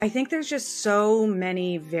I think there's just so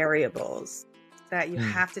many variables that you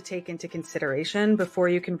have to take into consideration before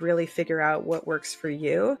you can really figure out what works for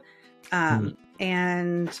you.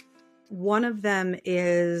 And one of them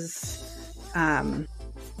is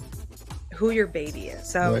who your baby is.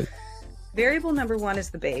 So variable number one is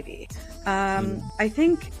the baby. I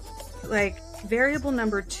think like variable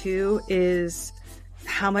number two is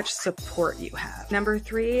how much support you have. Number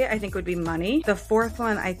three, I think would be money. The fourth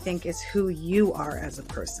one, I think, is who you are as a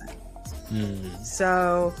person.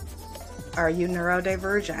 So are you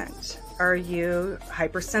neurodivergent? Are you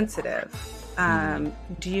hypersensitive?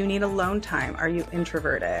 Do you need alone time? Are you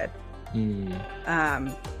introverted?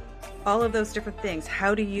 All of those different things.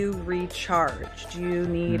 How do you recharge? Do you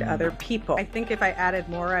need other people? I think if I added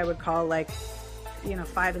more, I would call like,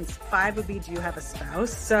 five would be, do you have a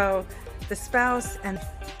spouse? So the spouse and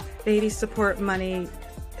baby support, money,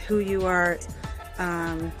 who you are,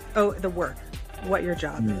 the work, what your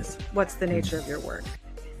job is, what's the nature of your work.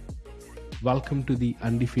 Welcome to the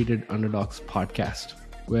Undefeated Underdogs podcast,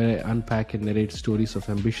 where I unpack and narrate stories of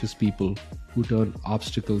ambitious people who turn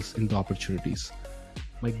obstacles into opportunities.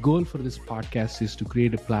 My goal for this podcast is to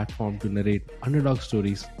create a platform to narrate underdog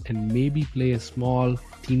stories and maybe play a small,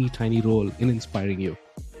 teeny tiny role in inspiring you.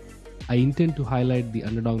 I intend to highlight the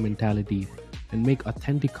underdog mentality and make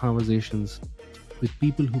authentic conversations with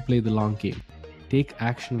people who play the long game, take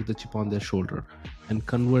action with a chip on their shoulder, and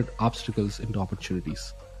convert obstacles into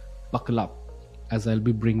opportunities. Buckle up, as I'll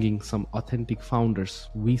be bringing some authentic founders,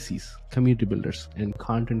 VCs, community builders, and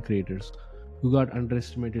content creators who got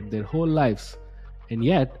underestimated their whole lives, and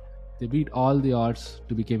yet they beat all the odds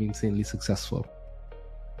to become insanely successful.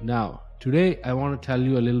 Now, today I want to tell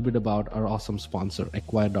you a little bit about our awesome sponsor,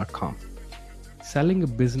 Acquire.com. Selling a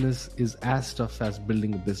business is as tough as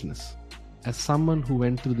building a business. As someone who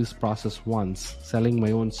went through this process once, selling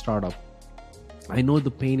my own startup, I know the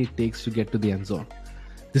pain it takes to get to the end zone.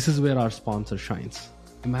 This is where our sponsor shines.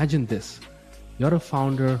 Imagine this. You're a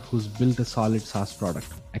founder who's built a solid SaaS product,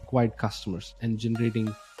 acquired customers, and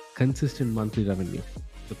generating consistent monthly revenue.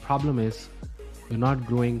 The problem is you're not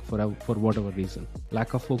growing for whatever reason.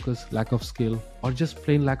 Lack of focus, lack of skill, or just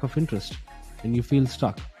plain lack of interest, and you feel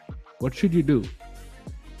stuck. What should you do?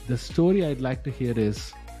 The story I'd like to hear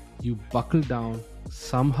is you buckled down,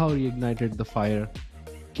 somehow reignited the fire,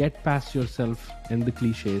 get past yourself and the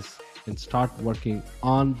cliches, and start working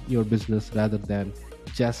on your business rather than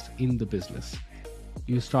just in the business.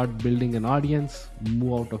 You start building an audience,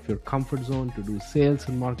 move out of your comfort zone to do sales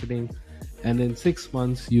and marketing, and in 6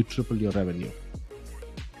 months, you triple your revenue.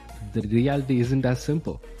 The reality isn't as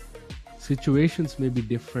simple. Situations may be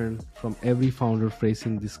different from every founder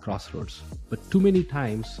facing these crossroads, but too many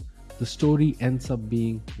times, the story ends up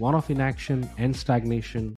being one of inaction and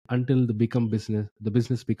stagnation until the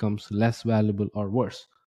business becomes less valuable or worse,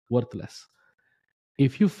 worthless.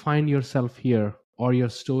 If you find yourself here, or your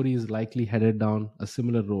story is likely headed down a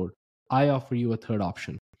similar road, I offer you a third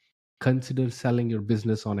option. Consider selling your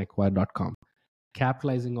business on Acquire.com.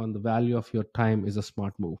 Capitalizing on the value of your time is a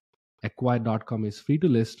smart move. Acquire.com is free to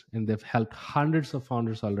list, and they've helped hundreds of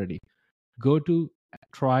founders already. Go to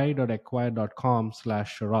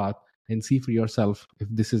try.acquire.com/Sharath and see for yourself if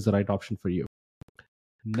this is the right option for you.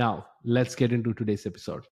 Now, let's get into today's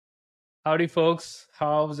episode. Howdy, folks.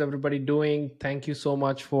 How's everybody doing? Thank you so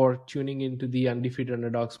much for tuning into the Undefeated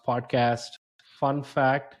Underdogs podcast. Fun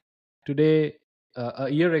fact, today, a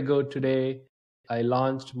year ago today, I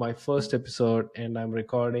launched my first episode, and I'm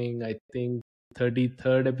recording, I think,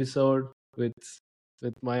 33rd episode with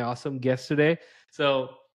my awesome guest today.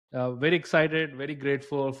 So very excited, very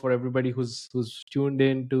grateful for everybody who's tuned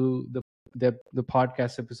in to the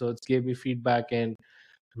podcast episodes, gave me feedback, and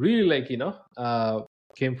really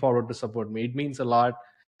came forward to support me. It means a lot,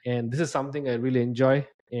 and this is something I really enjoy.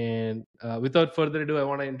 And without further ado, I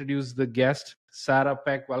want to introduce the guest, Sarah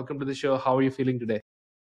Peck. Welcome to the show. How are you feeling today?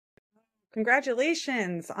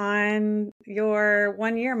 Congratulations on your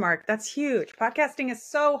 1 year mark. That's huge. Podcasting is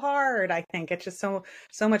so hard. I think it's just so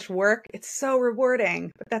much work. It's so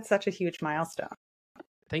rewarding, but that's such a huge milestone.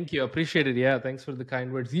 Thank you. I appreciate it. Yeah. Thanks for the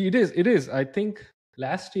kind words. It is. I think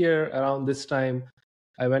last year around this time,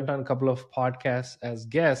 I went on a couple of podcasts as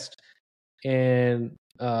guest, and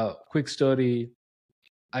quick story,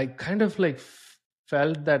 I kind of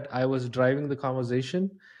felt that I was driving the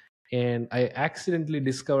conversation, and I accidentally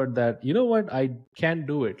discovered that, you know what, I can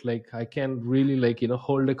do it. I can really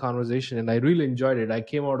hold a conversation, and I really enjoyed it. I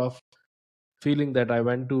came out of feeling that I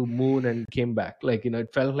went to moon and came back.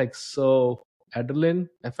 It felt like so adrenaline.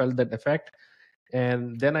 I felt that effect.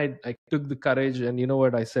 And then I took the courage, and you know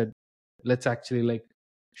what, I said, let's actually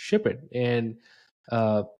ship it. And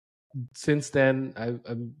since then,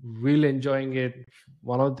 I'm really enjoying it.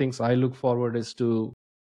 One of the things I look forward is to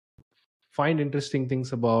find interesting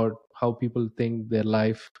things about how people think their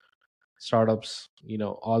life, startups,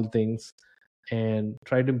 all things, and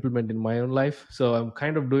try to implement in my own life. So I'm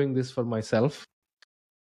kind of doing this for myself,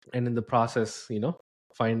 and in the process,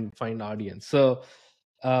 find audience. So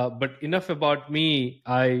but enough about me.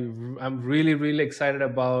 I'm really really excited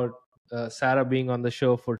about Sarah being on the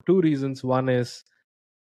show for two reasons. One is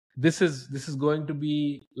this is going to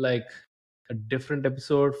be like a different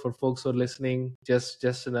episode for folks who are listening. Just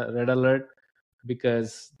a red alert,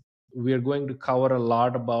 because we are going to cover a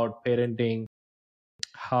lot about parenting,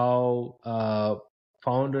 how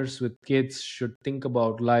founders with kids should think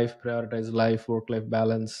about life, prioritize life, work life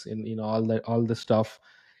balance, and all the stuff.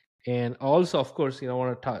 And also, of course, I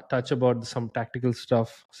want to touch about some tactical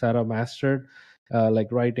stuff Sarah mastered,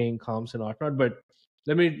 like writing, comms, and whatnot. But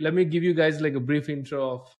let me give you guys like a brief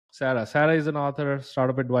intro of Sarah. Sarah is an author,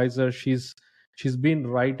 startup advisor. She's been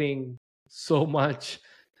writing so much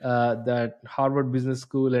that Harvard Business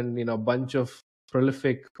School and a bunch of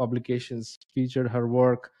prolific publications featured her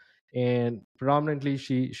work. And predominantly,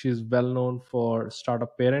 she's well known for Startup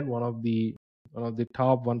Parent, one of the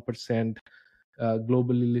top 1%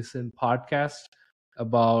 globally listened podcast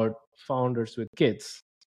about founders with kids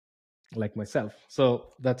like myself.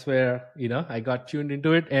 So that's where I got tuned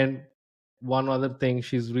into it. And one other thing,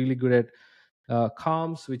 she's really good at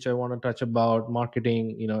comms, which I want to touch about,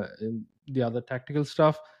 marketing, and the other tactical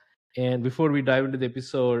stuff. And before we dive into the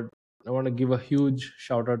episode, I want to give a huge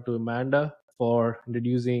shout out to Amanda for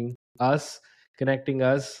introducing us, connecting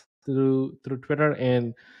us through Twitter,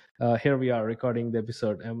 and here we are recording the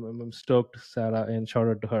episode. I'm stoked, Sarah, and shout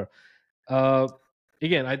out to her. Uh,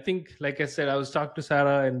 Again, I think, like I said, I was talking to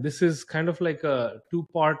Sarah, and this is kind of like a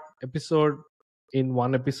two-part episode in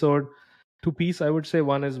one episode. Two piece, I would say.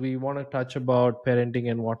 One is we want to touch about parenting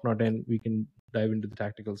and whatnot, and we can dive into the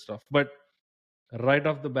tactical stuff. But right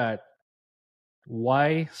off the bat,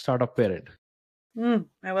 why startup parent?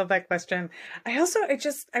 I love that question. I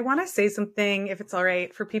want to say something, if it's all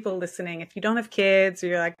right for people listening. If you don't have kids or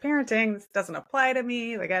you're like, parenting, this doesn't apply to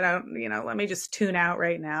me, like, I don't, let me just tune out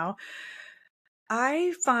right now.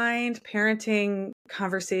 I find parenting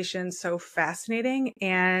conversations so fascinating.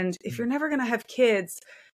 And if you're never going to have kids,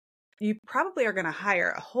 you probably are going to hire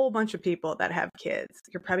a whole bunch of people that have kids.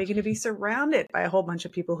 You're probably going to be surrounded by a whole bunch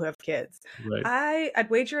of people who have kids. Right. I'd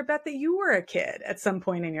wager a bet that you were a kid at some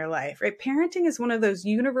point in your life, right? Parenting is one of those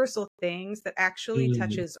universal things that actually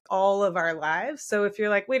touches all of our lives. So if you're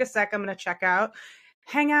like, wait a sec, I'm going to check out,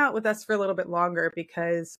 hang out with us for a little bit longer,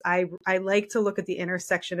 because I like to look at the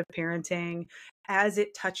intersection of parenting as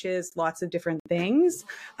it touches lots of different things,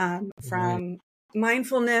 from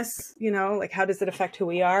mindfulness, like how does it affect who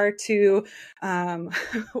we are, to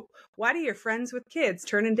why do your friends with kids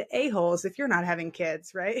turn into a-holes if you're not having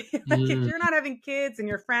kids, right? Like if you're not having kids and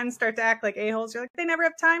your friends start to act like a-holes, you're like, they never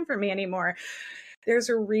have time for me anymore. There's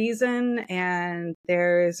a reason, and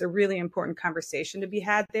there's a really important conversation to be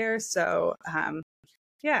had there. So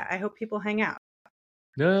yeah, I hope people hang out.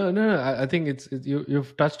 No. I think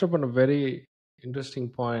you've touched upon a very interesting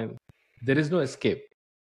point. There is no escape.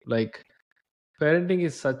 Like, parenting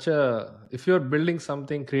is if you're building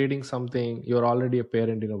something, creating something, you're already a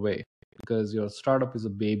parent in a way, because your startup is a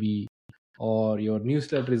baby, or your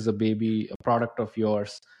newsletter is a baby, a product of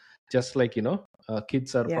yours, just like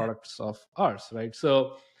kids are products of ours, right?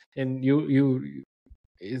 So, and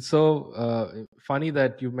it's so funny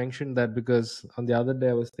that you mentioned that, because on the other day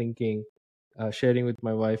I was thinking, sharing with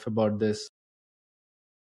my wife about this.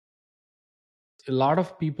 A lot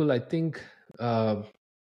of people, I think, I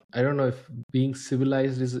don't know if being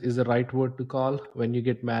civilized is the right word to call. When you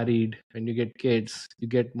get married, when you get kids, you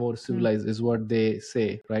get more civilized, is what they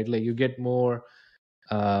say, right? Like you get more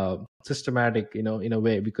systematic, in a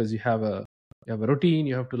way, because you have a routine.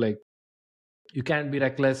 You have to, like, you can't be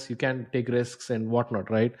reckless, you can't take risks and whatnot,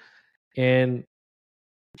 right? And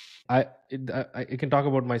I can talk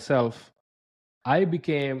about myself. I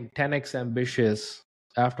became 10x ambitious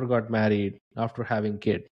after got married, after having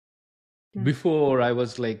kid. Before, I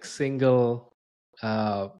was like single,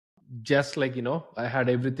 just like I had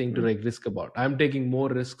everything to like risk about. I'm taking more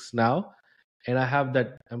risks now, and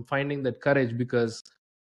I'm finding that courage, because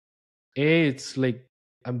it's like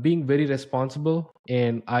I'm being very responsible,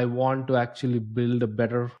 and I want to actually build a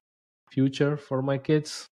better future for my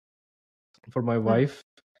kids, for my wife.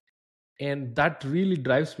 And that really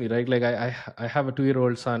drives me, right? Like I have a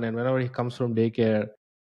 2-year-old son, and whenever he comes from daycare,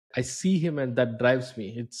 I see him, and that drives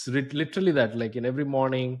me. It's literally that, like, in every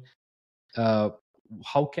morning,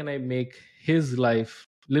 how can I make his life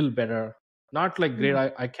a little better? not like great.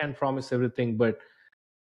 I can't promise everything, but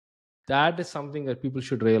that is something that people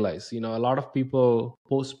should realize. A lot of people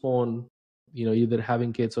postpone, either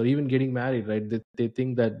having kids or even getting married, right? They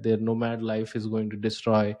think that their nomad life is going to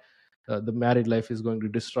destroy, the married life is going to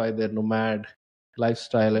destroy their nomad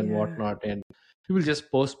lifestyle and Yeah. whatnot. And people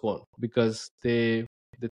just postpone because they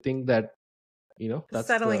think that,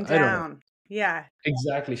 that's the, Settling I don't know. down. Yeah.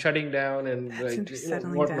 Exactly. Shutting down and That's like,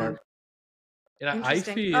 settling whatnot. down. I Interesting.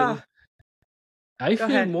 feel Oh, I go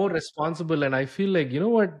feel ahead. more responsible, and I feel like,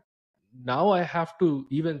 what, now I have to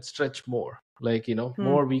even stretch more, like, Hmm.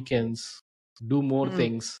 more weekends, do more Hmm.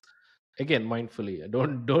 things, again, mindfully. I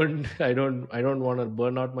don't want to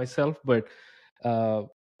burn out myself, but uh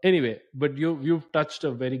anyway, but you've touched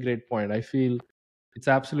a very great point. I feel it's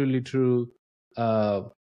absolutely true. uh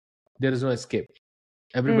there is no escape.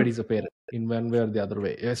 Mm. Everybody's a parent in one way or the other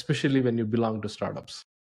way, especially when you belong to startups.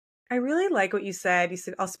 I really like what you said. You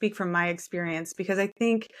said, I'll speak from my experience because I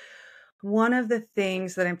think one of the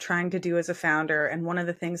things that I'm trying to do as a founder, and one of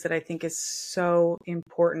the things that I think is so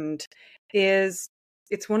important, is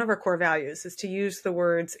it's one of our core values is to use the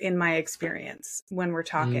words in my experience when we're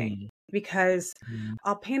talking. Mm, Because mm,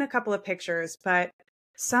 I'll paint a couple of pictures, but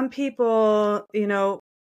some people,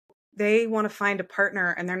 they want to find a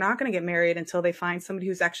partner and they're not going to get married until they find somebody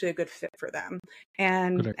who's actually a good fit for them.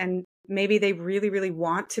 And correct. and maybe they really, really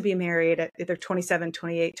want to be married at either 27,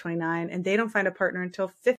 28, 29, and they don't find a partner until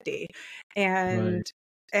 50. Right.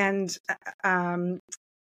 And um,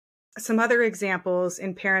 some other examples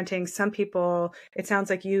in parenting, some people, it sounds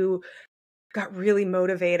like you got really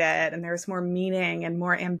motivated and there's more meaning and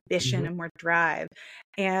more ambition Mhm. and more drive.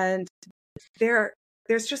 And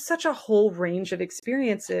there's just such a whole range of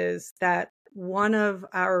experiences that one of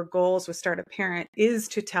our goals with Start a Parent is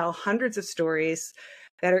to tell hundreds of stories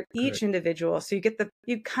that are each Correct. individual. So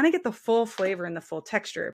you kind of get the full flavor and the full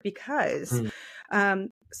texture because Mm,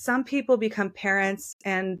 some people become parents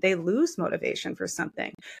and they lose motivation for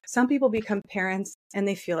something. Some people become parents and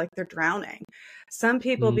they feel like they're drowning. Some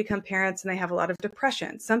people mm, become parents and they have a lot of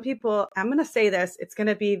depression. Some people, I'm going to say this, it's going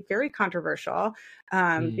to be very controversial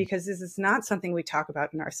mm, because this is not something we talk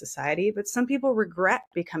about in our society, but some people regret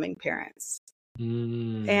becoming parents.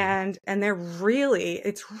 mm, And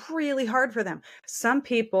it's really hard for them. Some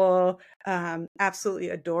people absolutely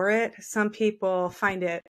adore it. Some people find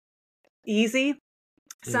it easy.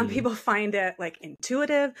 Some mm, people find it like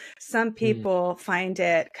intuitive. Some mm, people find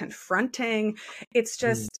it confronting.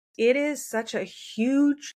 mm, It is such a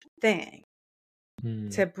huge thing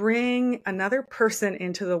mm. to bring another person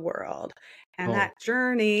into the world. And Oh.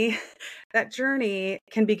 that journey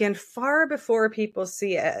can begin far before people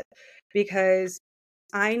see it, because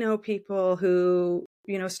I know people who,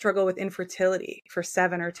 struggle with infertility for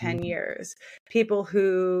 7 or 10 Mm, years, people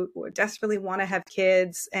who desperately want to have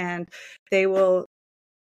kids and they will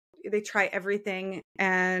they try everything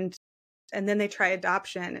and then they try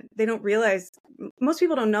adoption. They don't realize, most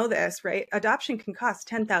people don't know this, right? Adoption can cost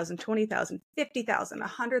 $10,000, $20,000, $50,000,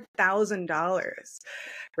 $100,000,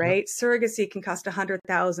 yep. right? Surrogacy can cost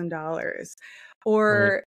 $100,000.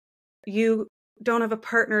 Right. Or you don't have a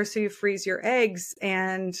partner, so you freeze your eggs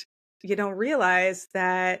and you don't realize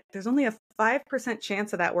that there's only a 5%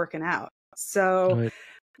 chance of that working out. So, Right.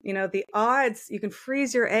 the odds, you can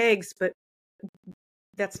freeze your eggs, but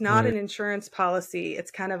that's not Right. an insurance policy.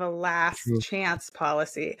 It's kind of a last True. chance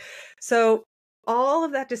policy. So all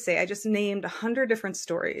of that to say, I just named 100 different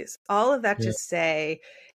stories. All of that Yeah. to say,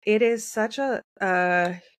 it is such a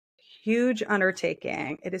huge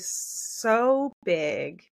undertaking. It is so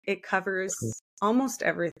big. It True. covers almost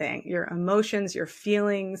everything: your emotions, your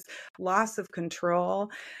feelings, loss of control.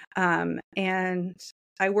 And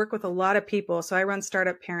I work with a lot of people. So I run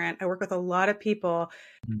Startup Parent. I work with a lot of people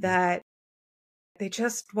Mm, that they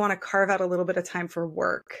just want to carve out a little bit of time for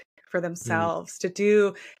work for mm, themselves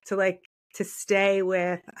to stay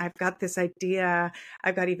with, I've got this idea,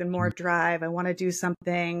 I've got even more mm. drive, I want to do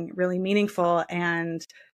something really meaningful, and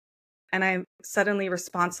I'm suddenly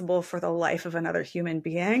responsible for the life of another human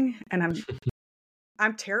being, and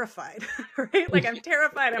I'm terrified, right? Like I'm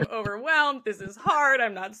terrified, I'm overwhelmed, this is hard,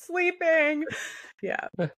 I'm not sleeping. Yeah.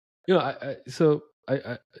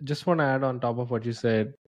 I just want to add on top of what you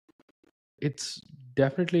said. It's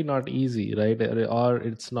definitely not easy, right? Or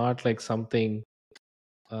it's not like something.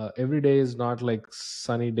 Every day is not like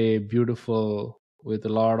sunny day, beautiful with a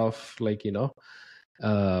lot of like,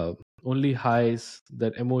 uh, only highs,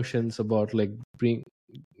 that emotions about like bring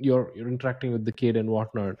you're interacting with the kid and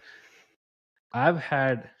whatnot. I've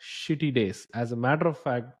had shitty days. As a matter of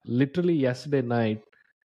fact, literally yesterday night,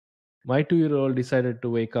 my 2 year old decided to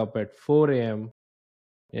wake up at 4 a.m.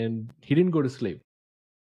 and he didn't go to sleep.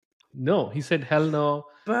 no, he said, hell no,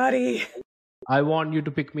 Buddy. I want you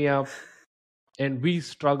to pick me up. And we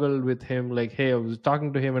struggled with him, like, hey, I was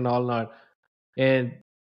talking to him and all not. And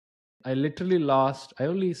I literally I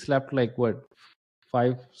only slept like what,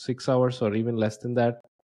 5-6 hours or even less than that.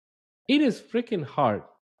 It is freaking hard.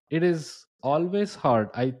 It is always hard.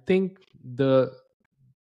 I think the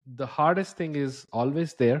hardest thing is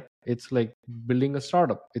always there. It's like building a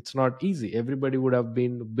startup. It's not easy. Everybody would have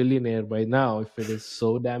been a billionaire by now if it is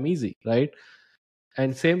so damn easy, right?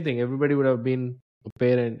 And same thing, everybody would have been a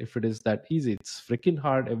parent if it is that easy. It's freaking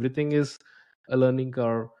hard. Everything is a learning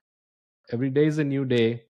curve. Every day is a new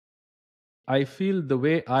day. I feel the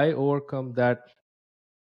way I overcome that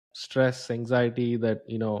stress, anxiety, that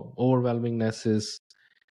overwhelmingness is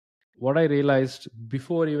what I realized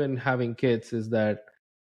before even having kids is that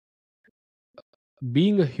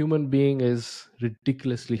being a human being is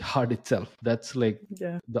ridiculously hard itself. That's like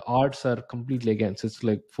Yeah. the odds are completely against. It's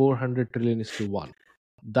like 400 trillion is to 1.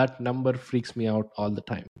 That number freaks me out all the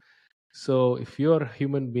time. So if you're a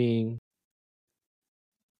human being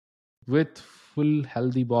with full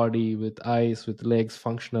healthy body, with eyes, with legs,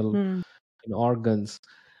 functional organs,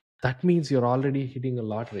 that means you're already hitting a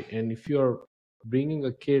lottery. And if you're bringing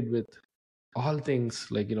a kid with all things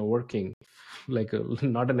like working like a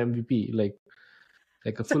not an MVP, like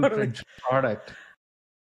a Totally. full-fledged product,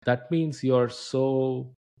 that means you're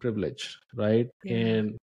so privileged, right? Yeah.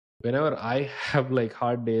 And whenever I have like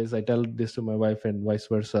hard days, I tell this to my wife and vice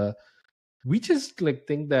versa. We just like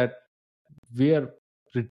think that we are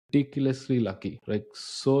ridiculously lucky, like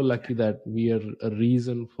so lucky that we are a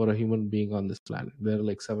reason for a human being on this planet. There are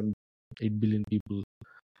like 7-8 billion people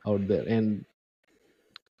out there, and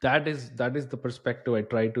that is the perspective I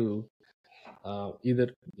try to either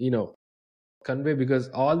convey, because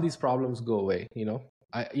all these problems go away.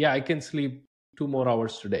 I can sleep 2 more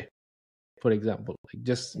hours today, for example, like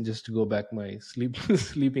just to go back my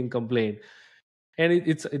sleeping complaint. And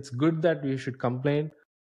it's good that we should complain,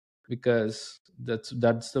 because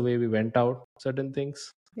that's the way we went out certain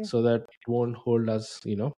things, Yeah. so that it won't hold us.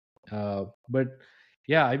 But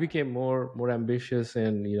yeah, I became more ambitious,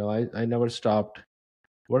 and I never stopped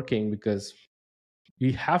working, because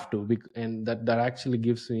we have to and that actually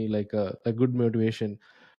gives me like a good motivation.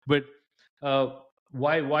 But uh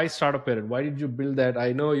why startup parent? Why did you build that?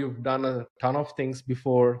 I know you've done a ton of things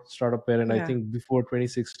before startup parent. I Yeah. think before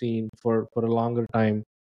 2016 for a longer time.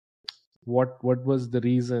 What was the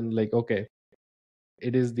reason, like, okay,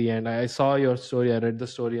 it is the end? I saw your story. I read the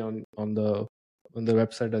story on the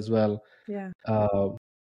website as well. Yeah. uh,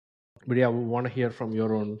 but yeah, we want to hear from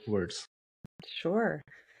your own words. Sure.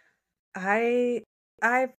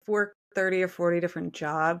 I've worked 30 or 40 different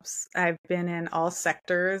jobs. I've been in all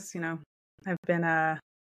sectors, I've been a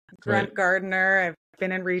grunt Right. gardener. I've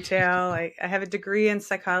been in retail. I have a degree in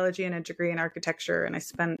psychology and a degree in architecture, and I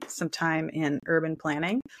spent some time in urban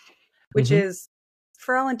planning, which Mm-hmm. is,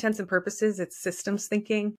 for all intents and purposes, it's systems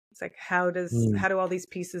thinking. It's like, how do all these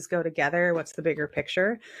pieces go together? What's the bigger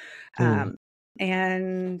picture? Mm.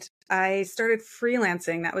 And I started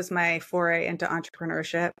freelancing. That was my foray into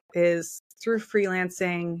entrepreneurship, is through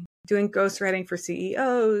freelancing, doing ghostwriting for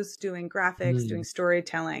CEOs, doing graphics, doing Mm.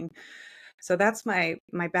 storytelling. So that's my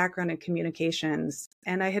background in communications.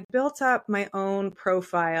 And I had built up my own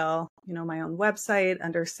profile, my own website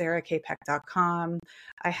under sarahkpeck.com.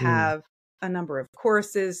 I Mm. have a number of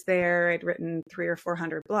courses there. I'd written 300 or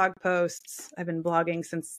 400 blog posts. I've been blogging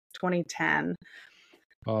since 2010.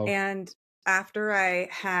 Wow. And after I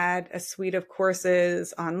had a suite of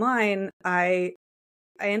courses online, I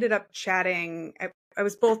ended up chatting. I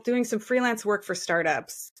was both doing some freelance work for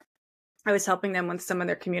startups. I was helping them with some of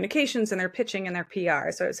their communications and their pitching and their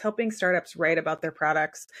PR. So I was helping startups write about their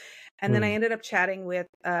products. And then I ended up chatting with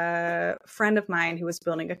a friend of mine who was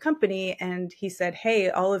building a company. And he said,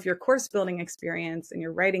 hey, all of your course building experience and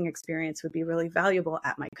your writing experience would be really valuable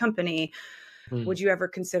at my company. Would you ever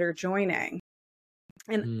consider joining?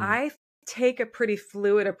 And I take a pretty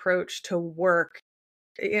fluid approach to work.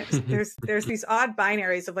 There's these odd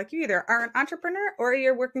binaries of like, you either are an entrepreneur or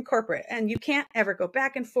you're working corporate, and you can't ever go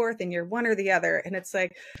back and forth, and you're one or the other. And it's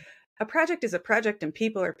like, a project is a project and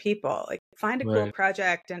people are people. Like, find a cool Right.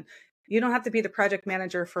 project, and you don't have to be the project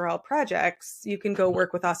manager for all projects. You can go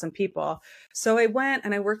work with awesome people. So I went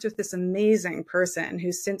and I worked with this amazing person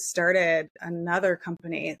who's since started another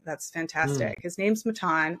company that's fantastic. His name's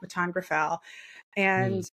Matan Grafal.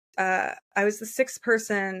 And I was the sixth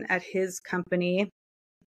person at his company.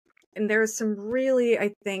 And there's some really,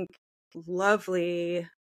 I think, lovely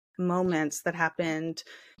moments that happened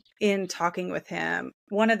in talking with him,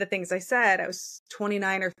 one of the things I said, I was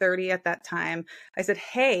 29 or 30 at that time. I said,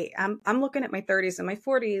 hey, I'm looking at my 30s and my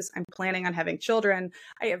 40s. I'm planning on having children.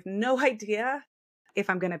 I have no idea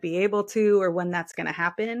if I'm going to be able to or when that's going to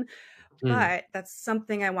happen. But that's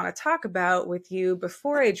something I want to talk about with you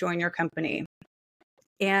before I join your company.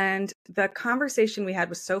 And the conversation we had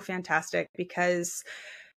was so fantastic because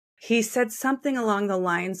he said something along the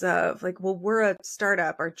lines of like, well, we're a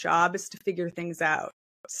startup. Our job is to figure things out.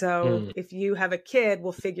 So if you have a kid,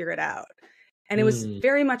 we'll figure it out. And it was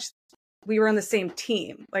very much, we were on the same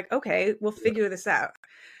team. Like, okay, we'll figure this out.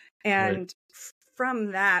 And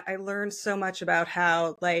from that, I learned so much about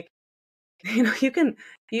how, like, you know,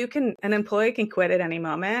 an employee can quit at any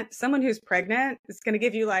moment. Someone who's pregnant is going to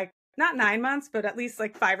give you like, not 9 months, but at least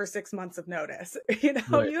like 5 or 6 months of notice. You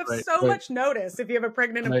know, you have so much notice if you have a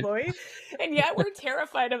pregnant employee, and yet we're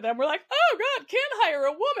terrified of them. We're like, oh God, can't hire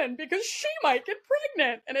a woman because she might get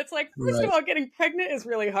pregnant. And it's like, first of all, getting pregnant is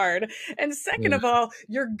really hard. And second of all,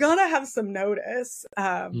 you're gonna have some notice.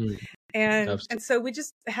 And so we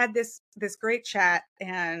just had this great chat.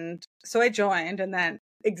 And so I joined, and then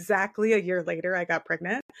exactly a year later, I got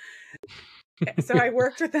pregnant. So I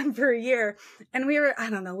worked with them for a year, and we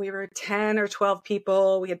were 10 or 12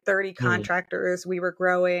 people. We had 30 contractors. We were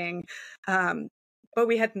growing. But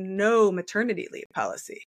we had no maternity leave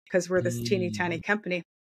policy because we're this teeny tiny company.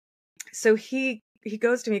 So he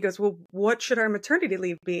goes to me, he goes, well, what should our maternity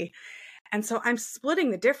leave be? And so I'm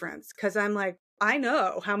splitting the difference because I'm like, I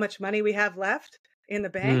know how much money we have left in the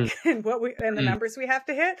bank and the numbers we have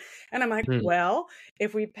to hit. And I'm like, well,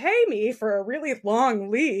 if we pay me for a really long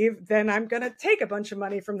leave, then I'm going to take a bunch of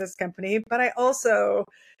money from this company. But I also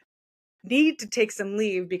need to take some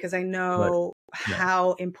leave because I know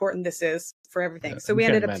how important this is for everything. So we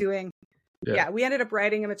ended up we ended up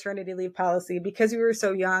writing a maternity leave policy because we were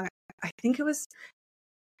so young. I think it was,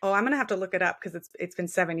 I'm going to have to look it up because it's been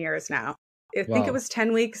 7 years now. I think it was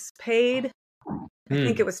 10 weeks paid. I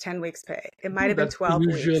think it was 10 weeks pay. It might have been 12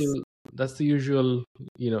 weeks. That's the usual,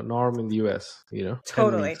 norm in the US,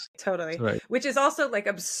 Totally. Right. Which is also like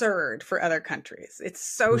absurd for other countries. It's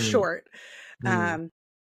so short.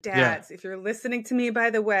 Dads, if you're listening to me,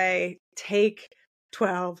 by the way, take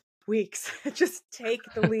 12 weeks. Just take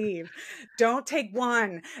the leave. Don't take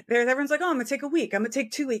one. Everyone's like, oh, I'm going to take a week. I'm going to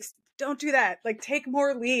take 2 weeks. Don't do that. Like, take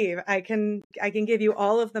more leave. I can give you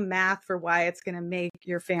all of the math for why it's going to make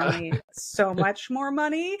your family so much more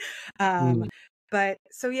money. But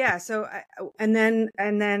so I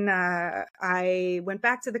went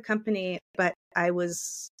back to the company, but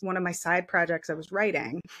one of my side projects I was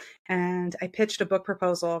writing, and I pitched a book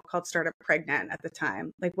proposal called Startup Pregnant at the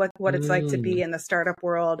time, like what it's like to be in the startup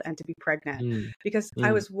world and to be pregnant, because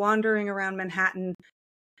I was wandering around Manhattan,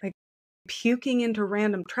 like puking into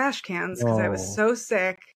random trash cans because I was so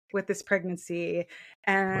sick with this pregnancy.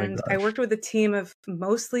 And I worked with a team of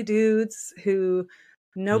mostly dudes who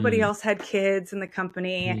nobody else had kids in the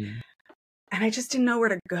company. And I just didn't know where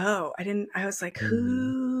to go. I was like,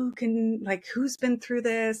 who's been through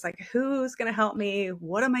this? Like, who's going to help me?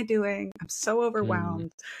 What am I doing? I'm so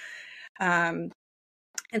overwhelmed.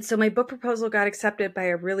 And so my book proposal got accepted by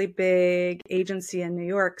a really big agency in New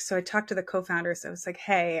York. So I talked to the co-founders. I was like,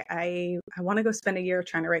 hey, I want to go spend a year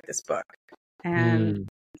trying to write this book. And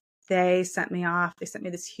they sent me off. They sent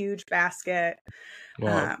me this huge basket.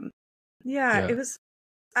 Wow. It was,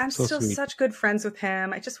 I'm so still sweet. Such good friends with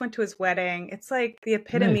him. I just went to his wedding. It's like the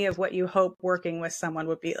epitome of what you hope working with someone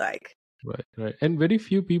would be like. Right. And very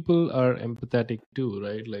few people are empathetic too,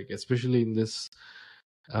 right? Like, especially in this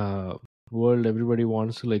world, everybody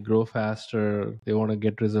wants to like grow faster. They want to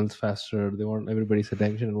get results faster. They want everybody's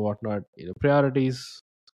attention and whatnot. Priorities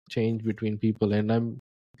change between people. And I'm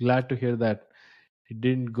glad to hear that it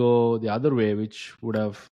didn't go the other way, which would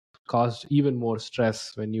have caused even more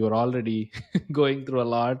stress when you were already going through a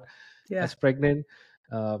lot as pregnant.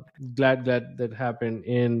 Glad that happened.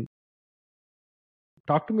 And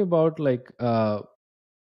talk to me about like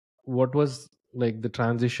what was like the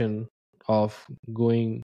transition of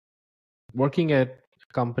working at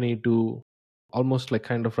a company to almost like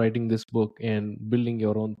kind of writing this book and building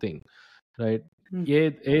your own thing, right?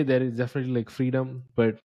 There is definitely like freedom,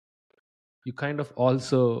 but you kind of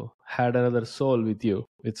also had another soul with you.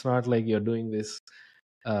 It's not like you're doing this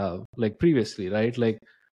like previously, right? Like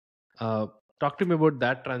talk to me about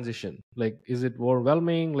that transition. Like, is it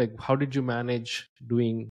overwhelming? Like, how did you manage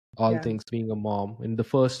doing all things, being a mom in the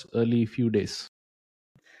first early few days?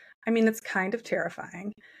 I mean, it's kind of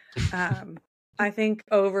terrifying. I think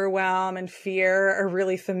overwhelm and fear are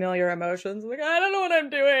really familiar emotions. Like, I don't know what I'm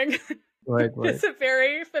doing. Right. It's a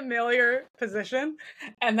very familiar position.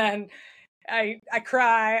 And then I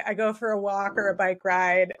cry, I go for a walk or a bike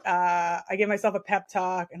ride. I give myself a pep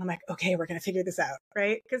talk and I'm like, okay, we're going to figure this out.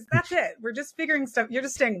 Right. Cause that's it. We're just figuring stuff. You're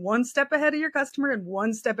just staying one step ahead of your customer and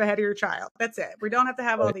one step ahead of your child. That's it. We don't have to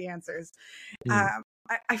have all Right. the answers. Mm.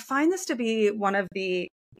 I find this to be one of the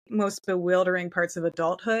most bewildering parts of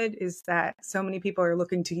adulthood is that so many people are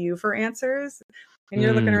looking to you for answers and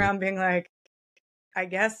you're looking around being like, I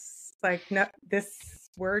guess like, no,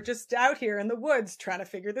 we're just out here in the woods trying to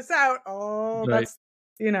figure this out. Oh, Right. that's,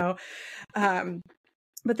 you know,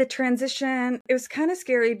 but the transition, it was kind of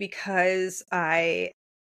scary because I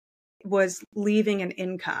was leaving an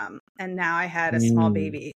income and now I had a small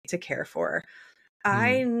baby to care for.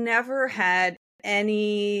 I never had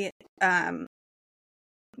any,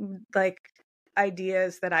 like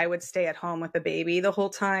ideas that I would stay at home with a baby the whole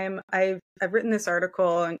time. I've written this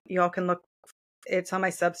article and y'all can look, it's on my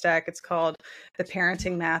Substack. It's called The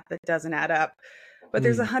Parenting Math That Doesn't Add Up. But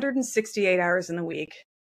there's 168 hours in the week,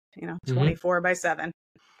 24 by 7.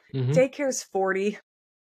 Daycare's 40,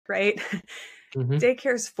 right?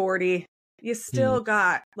 Daycare's 40. You still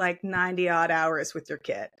got like 90 odd hours with your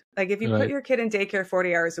kid. Like if you put your kid in daycare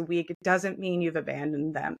 40 hours a week, it doesn't mean you've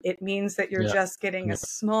abandoned them. It means that you're just getting a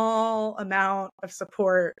small amount of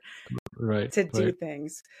support to do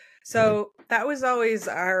things. So that was always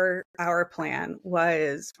our plan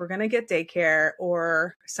was we're going to get daycare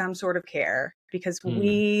or some sort of care because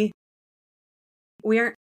we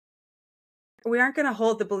aren't going to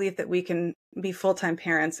hold the belief that we can be full-time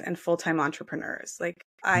parents and full-time entrepreneurs. Like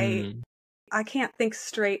I can't think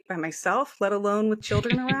straight by myself, let alone with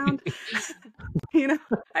children around.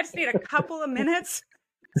 I just need a couple of minutes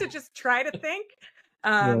to just try to think.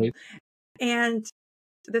 And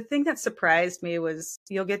the thing that surprised me was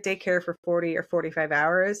you'll get daycare for 40 or 45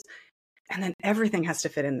 hours and then everything has to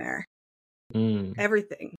fit in there.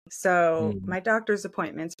 Everything. So my doctor's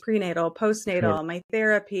appointments, prenatal, postnatal, my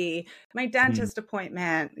therapy, my dentist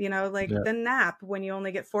appointment, the nap when you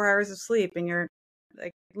only get 4 hours of sleep and you're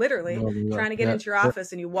like literally trying to get into your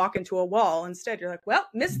office and you walk into a wall. Instead, you're like, well,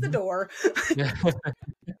 missed the door.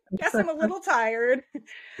 Guess I'm a little tired.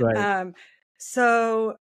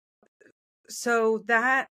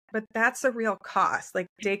 But that's a real cost. Like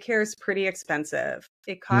daycare is pretty expensive.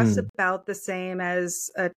 It costs about the same as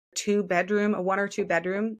a 2-bedroom, a 1 or 2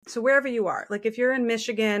 bedroom. So wherever you are, like if you're in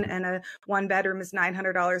Michigan and a 1 bedroom is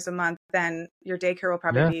 $900 a month, then your daycare will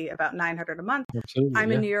probably be about $900 a month.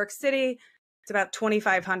 I'm in New York City. It's about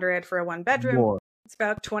 $2,500 for a 1 bedroom. It's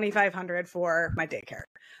about $2,500 for my daycare.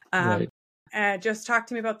 Just talk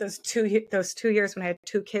to me about those 2 years when I had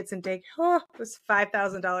 2 kids in daycare. Oh, it was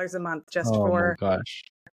 $5,000 a month just for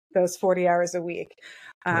those 40 hours a week.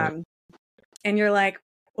 And you're like,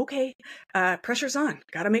 okay, pressure's on.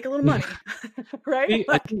 Got to make a little money, right?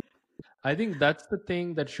 See, I think that's the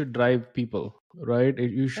thing that should drive people, right?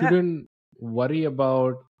 You shouldn't worry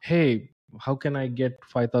about, hey, how can I get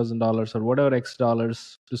 $5,000 or whatever X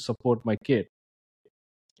dollars to support my kid?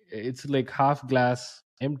 It's like half glass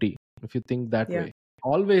empty if you think that way.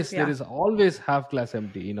 There is always half glass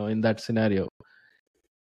empty, in that scenario.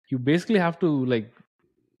 You basically have to like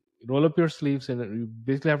roll up your sleeves and you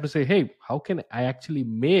basically have to say, hey, how can I actually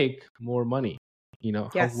make more money?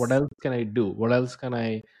 What else can I do?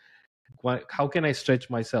 How can I stretch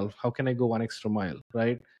myself? How can I go one extra mile,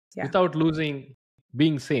 right? Without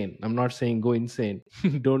being sane. I'm not saying go insane.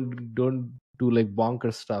 don't do like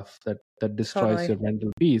bonker stuff that destroys your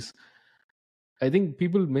mental peace. I think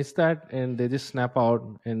people miss that and they just snap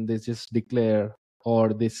out and they just declare,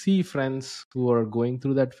 or they see friends who are going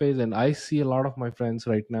through that phase. And I see a lot of my friends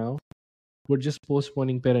right now who are just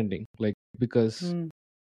postponing parenting, like because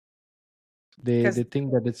they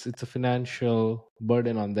think that it's a financial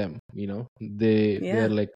burden on them. They're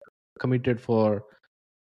like committed for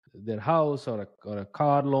their house or a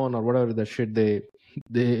car loan or whatever the shit they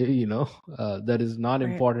that is not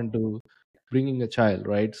important to bringing a child,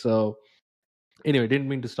 right? So anyway, didn't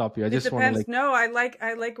mean to stop you. I just want to like. No, I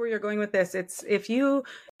like where you're going with this. It's if you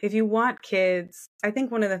want kids, I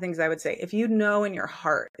think one of the things I would say, if you know in your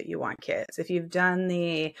heart that you want kids, if you've done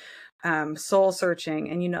the soul searching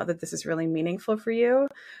and you know that this is really meaningful for you,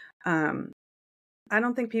 I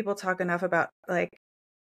don't think people talk enough about like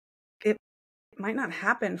it might not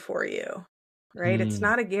happen for you, right? It's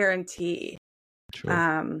not a guarantee.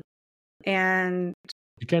 Sure. And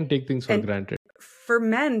you can't take things for granted. For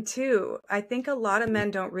men too, I think a lot of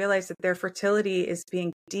men don't realize that their fertility is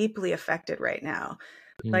being deeply affected right now.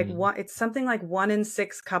 Like it's something like 1 in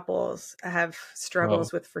 6 couples have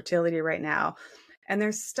struggles with fertility right now. And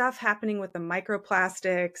there's stuff happening with the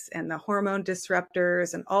microplastics and the hormone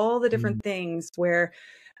disruptors and all the different things where,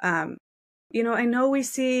 I know we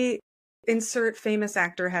see insert famous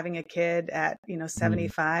actor having a kid at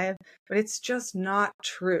 75, but it's just not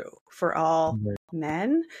true for all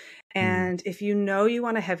men. And if you know you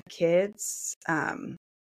want to have kids,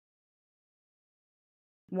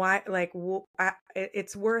 why, like,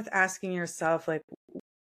 it's worth asking yourself, like,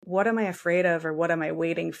 what am I afraid of, or what am I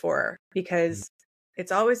waiting for? Because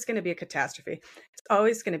it's always going to be a catastrophe. It's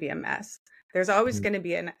always going to be a mess. There's always going to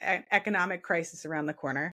be an economic crisis around the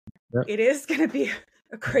corner. Yep. It is going to be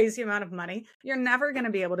a crazy amount of money. You're never going to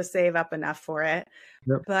be able to save up enough for it,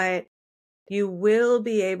 but you will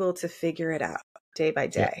be able to figure it out day by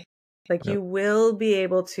day. Like you will be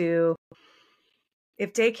able to,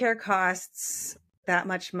 if daycare costs that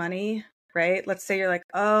much money, right? Let's say you're like,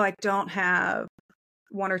 oh, I don't have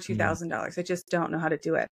 $1,000 or $2,000. I just don't know how to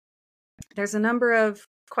do it. There's a number of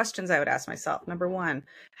questions I would ask myself. Number one,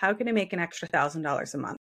 how can I make an extra $1,000 a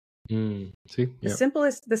month?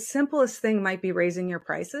 The simplest thing might be raising your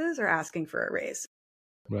prices or asking for a raise.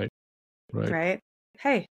 Right.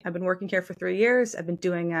 Hey, I've been working here for 3 years. I've been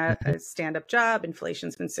doing a stand-up job.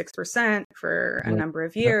 Inflation's been 6% for a number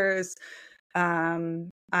of years.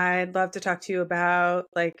 I'd love to talk to you about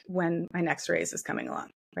like when my next raise is coming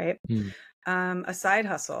along. Right. A side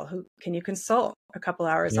hustle. Who can you consult a couple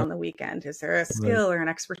hours on the weekend? Is there a skill or an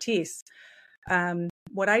expertise?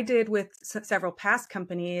 What I did with several past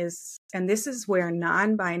companies, and this is where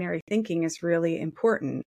non-binary thinking is really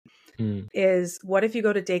important, is what if you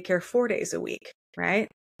go to daycare 4 days a week, right?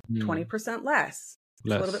 20% less. A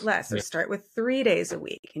little bit less, or start with 3 days a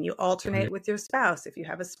week, and you alternate with your spouse if you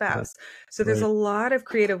have a spouse. So there's a lot of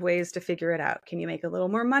creative ways to figure it out. Can you make a little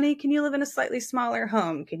more money? Can you live in a slightly smaller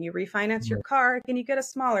home? Can you refinance your car? Can you get a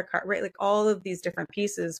smaller car? Right? Like all of these different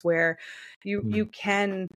pieces where you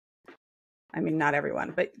can, I mean, not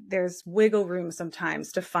everyone, but there's wiggle room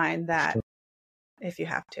sometimes to find that if you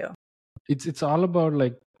have to. It's all about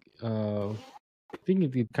like, I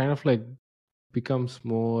think it kind of like becomes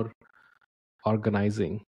more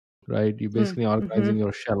organizing, right? You basically organizing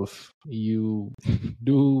your shelf. You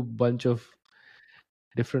do bunch of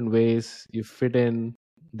different ways you fit in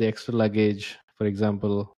the extra luggage. For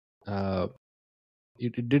example,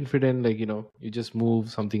 it didn't fit in, like, you just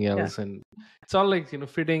move something else, and it's all like,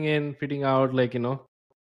 fitting in, fitting out, like,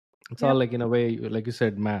 it's all like, in a way, like you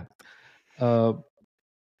said, math.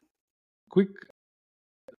 Quick,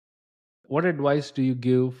 what advice do you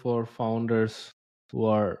give for founders who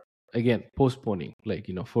are, again, postponing, like,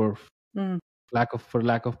 for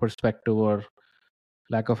lack of perspective, or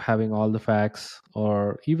lack of having all the facts,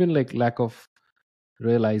 or even like lack of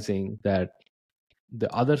realizing that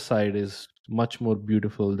the other side is much more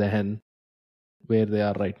beautiful than where they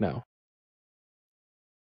are right now?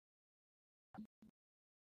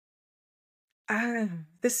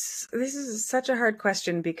 This is such a hard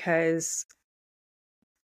question, because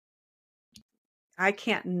I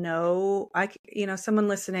can't know, someone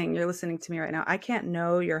listening, you're listening to me right now. I can't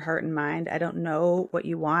know your heart and mind. I don't know what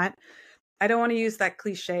you want. I don't want to use that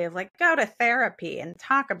cliche of like, go to therapy and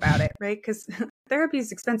talk about it, right? Because therapy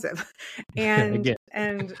is expensive. And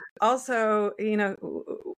also,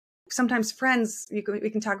 sometimes friends, we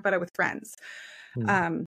can talk about it with friends.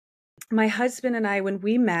 My husband and I, when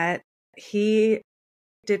we met, he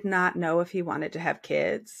did not know if he wanted to have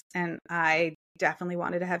kids. And I definitely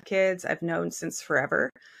wanted to have kids. I've known since forever.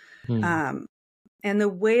 And the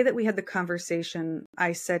way that we had the conversation,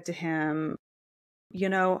 I said to him,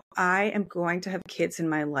 I am going to have kids in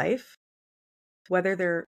my life, whether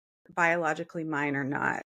they're biologically mine or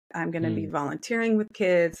not. I'm going to be volunteering with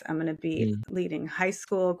kids. I'm going to be leading high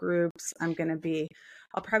school groups.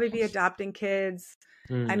 I'll probably be adopting kids.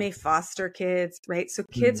 I may foster kids, right? So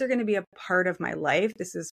kids are going to be a part of my life.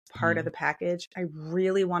 This is part of the package. I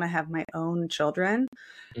really want to have my own children.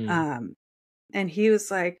 And he was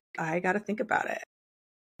like, I got to think about it.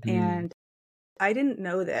 And I didn't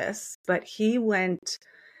know this, but he went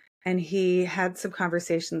and he had some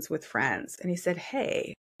conversations with friends, and he said,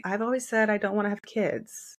 hey, I've always said I don't want to have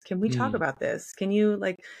kids. Can we talk about this? Can you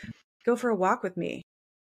like go for a walk with me?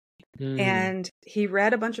 And he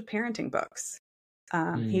read a bunch of parenting books.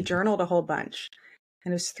 He journaled a whole bunch,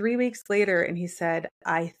 and it was 3 weeks later, and he said,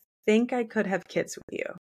 I think I could have kids with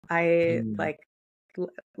you.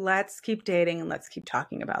 Let's keep dating and let's keep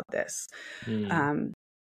talking about this.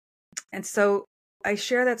 And so I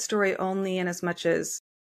share that story only in as much as,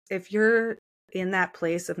 if you're in that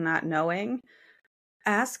place of not knowing,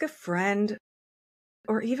 ask a friend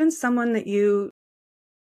or even someone that you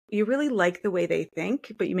really like the way they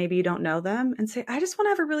think, but maybe you don't know them, and say, I just want to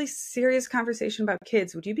have a really serious conversation about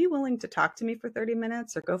kids. Would you be willing to talk to me for 30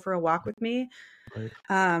 minutes or go for a walk with me?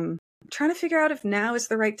 Trying to figure out if now is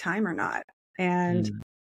the right time or not. And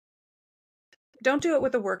don't do it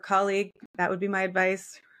with a work colleague. That would be my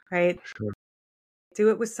advice, right? Sure. Do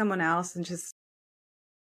it with someone else and just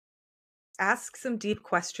ask some deep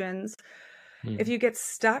questions. If you get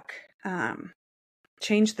stuck,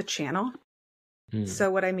 change the channel.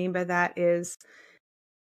 So what I mean by that is,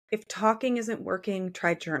 if talking isn't working,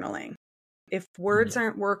 try journaling. If words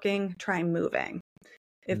aren't working, try moving.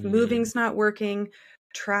 If moving's not working,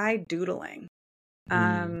 try doodling.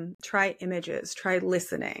 Try images, try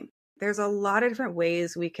listening. There's a lot of different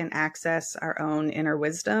ways we can access our own inner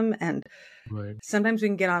wisdom, and sometimes we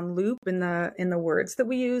can get on loop in the words that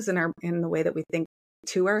we use and in the way that we think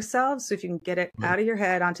to ourselves. So if you can get it out of your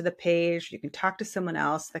head onto the page, you can talk to someone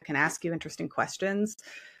else that can ask you interesting questions.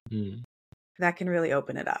 That can really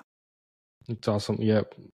open it up. It's awesome. Yeah,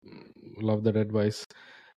 love that advice.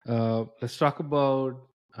 Let's talk about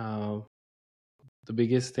the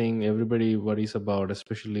biggest thing everybody worries about,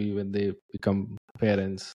 especially when they become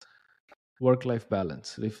parents: work-life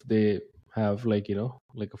balance. If they have like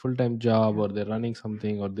a full-time job, or they're running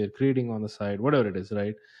something, or they're creating on the side, whatever it is,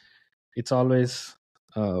 right? It's always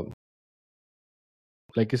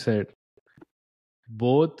like you said,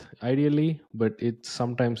 both ideally, but it's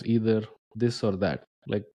sometimes either this or that.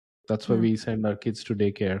 Like, that's why we send our kids to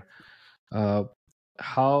daycare.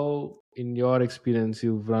 How, in your experience,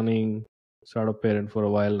 you've running startup parent for a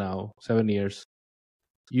while now, 7 years,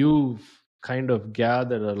 you've kind of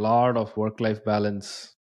gathered a lot of work-life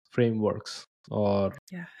balance frameworks, or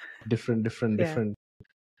different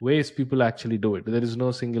ways people actually do it. There is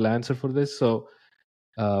no single answer for this. So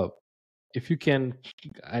if you can,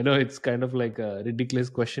 I know it's kind of like a ridiculous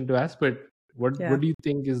question to ask, but what do you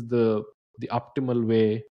think is the optimal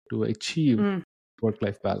way to achieve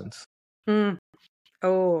work-life balance?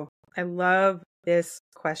 Oh, I love this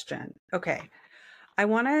question. Okay. I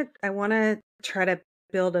want to try to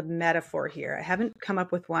build a metaphor here. I haven't come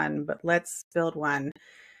up with one, but let's build one.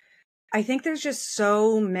 I think there's just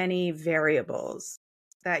so many variables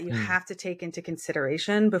that you have to take into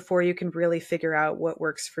consideration before you can really figure out what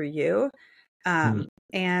works for you.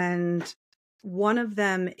 And one of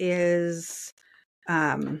them is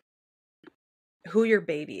who your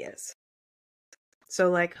baby is. So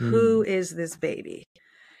like, who is this baby?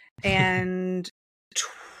 And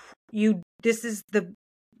this is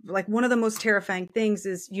one of the most terrifying things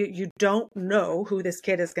is you don't know who this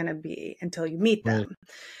kid is going to be until you meet them.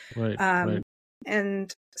 Right.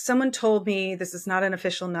 And someone told me, this is not an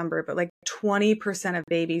official number, but like 20% of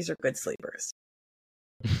babies are good sleepers.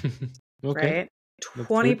 Right?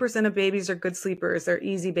 20% of babies are good sleepers. They're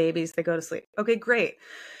easy babies. They go to sleep. Okay, great.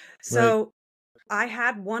 So I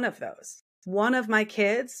had one of those. One of my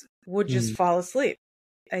kids would just fall asleep.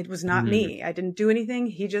 It was not me. I didn't do anything.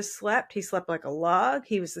 He just slept. He slept like a log.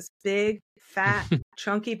 He was this big, fat,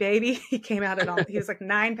 chunky baby. He came out he was like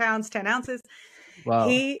 9 pounds, 10 ounces. Wow.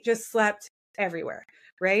 He just slept everywhere.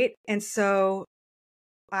 Right. And so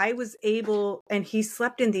I was able, and he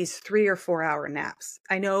slept in these 3 or 4 hour naps.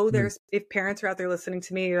 I know if parents are out there listening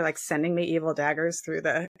to me, you're like sending me evil daggers through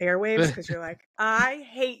the airwaves because you're like, I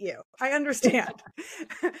hate you. I understand.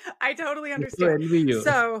 I totally understand.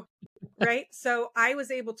 So, right. So I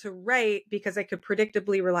was able to write because I could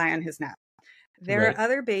predictably rely on his nap. There are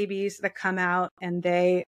other babies that come out and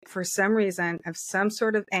they, for some reason, have some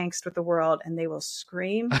sort of angst with the world, and they will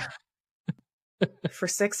scream for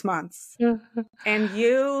 6 months. And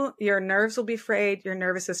your nerves will be frayed, your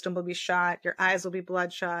nervous system will be shot, your eyes will be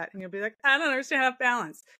bloodshot, and you'll be like, I don't understand how to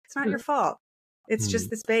balance. It's not your fault. It's just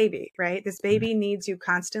this baby, right? This baby needs you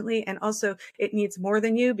constantly. And also it needs more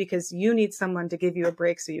than you because you need someone to give you a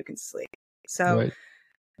break so you can sleep. So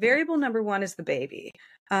variable number 1 is the baby.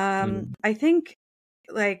 I think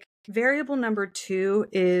like variable number 2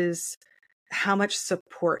 is how much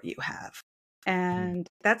support you have. And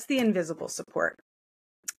that's the invisible support.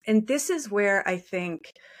 And this is where I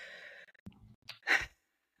think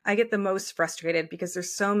I get the most frustrated, because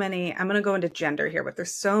there's so many, I'm going to go into gender here, but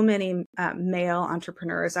there's so many male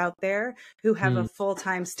entrepreneurs out there who have a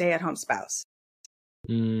full-time stay-at-home spouse.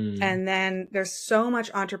 And then there's so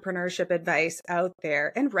much entrepreneurship advice out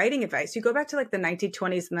there, and writing advice. You go back to like the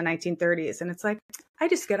 1920s and the 1930s, and it's like, I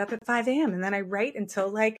just get up at 5 a.m. and then I write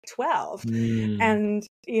until like 12. And,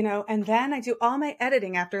 and then I do all my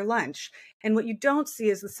editing after lunch. And what you don't see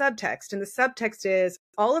is the subtext. And the subtext is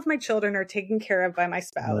all of my children are taken care of by my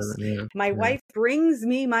spouse. My wife brings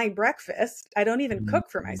me my breakfast. I don't even cook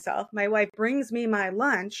for myself. My wife brings me my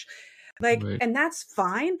lunch. And that's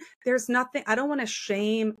fine. There's nothing, I don't want to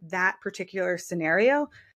shame that particular scenario.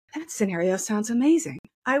 That scenario sounds amazing.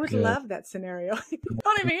 I would love that scenario. You know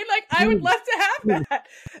what I mean? Like, I would love to have that.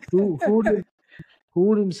 Who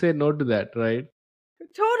wouldn't say no to that, right?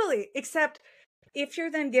 Totally. Except if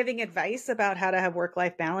you're then giving advice about how to have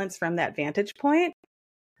work-life balance from that vantage point,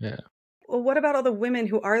 Yeah. well, what about all the women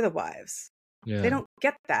who are the wives? Yeah. They don't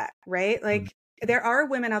get that, right? Like there are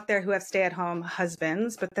women out there who have stay-at-home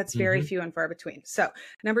husbands, but that's very few and far between. So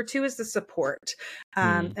number 2 is the support.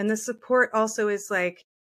 And the support also is like,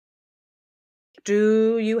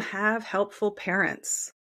 do you have helpful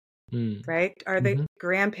parents? Right? Are the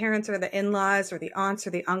grandparents or the in-laws or the aunts or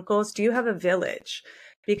the uncles? Do you have a village?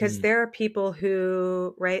 Because there are people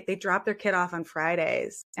who, right, they drop their kid off on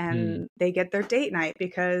Fridays and they get their date night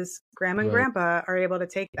because grandma and grandpa are able to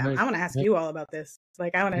take them. Right. I want to ask you all about this.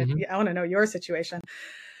 Like, I want to know your situation.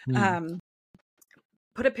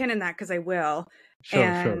 Put a pin in that because I will.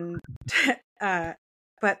 Sure.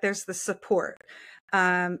 But there's the support.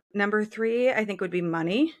 Number 3, I think would be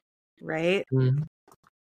money, right?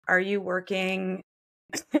 Are you working?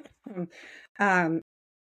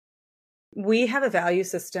 We have a value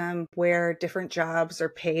system where different jobs are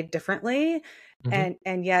paid differently,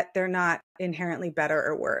 and yet they're not inherently better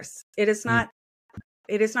or worse. It is not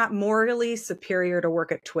morally superior to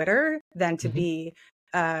work at Twitter than to be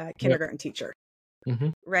a kindergarten teacher.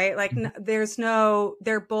 Right? Like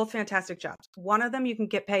they're both fantastic jobs. One of them you can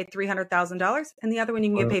get paid $300,000 and the other one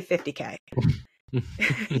you can get paid $50K.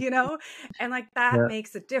 And like that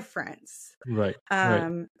makes a difference. Right.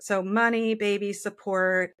 So money, baby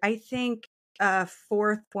support. I think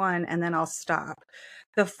fourth one, and then I'll stop.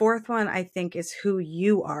 The fourth one I think is who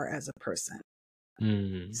you are as a person.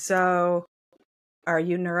 So are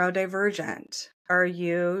you neurodivergent? Are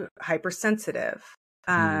you hypersensitive?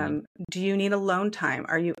 Do you need alone time?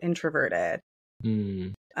 Are you introverted?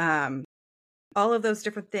 All of those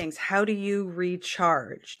different things. How do you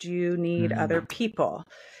recharge? Do you need other people?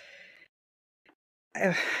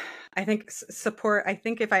 I think support. I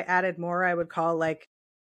think if I added more, I would call 5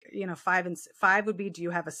 and 5 would be, do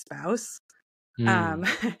you have a spouse? You can do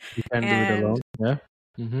it alone. Yeah.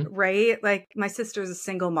 Right? Like my sister's a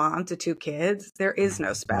single mom to 2 kids. There is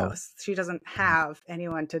no spouse. She doesn't have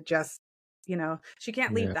anyone to just, she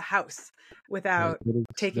can't leave the house without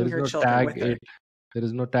taking her children with her. There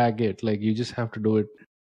is no tag it. Like you just have to do it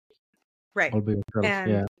right all by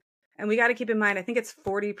yourself. And we got to keep in mind, I think it's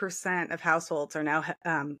 40% of households are now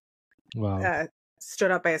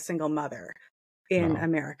stood up by a single mother in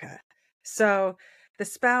America. So the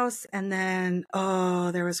spouse, and then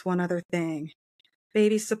there was one other thing: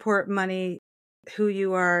 baby support, money, who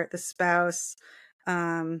you are, the spouse,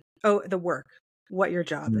 the work, what your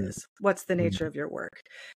job is, what's the nature of your work.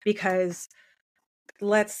 Because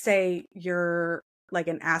let's say you're like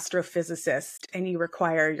an astrophysicist and you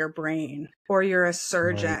require your brain, or you're a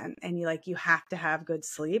surgeon and you have to have good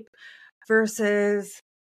sleep, versus,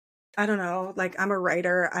 I don't know, like I'm a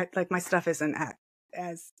writer. My stuff isn't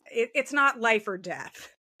it's not life or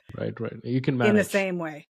death. Right. You can manage in the same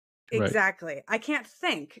way. Right. Exactly. I can't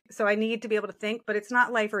think, so I need to be able to think, but it's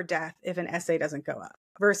not life or death if an essay doesn't go up,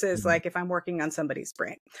 versus like if I'm working on somebody's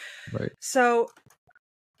brain. Right. So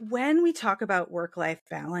when we talk about work-life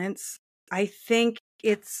balance, I think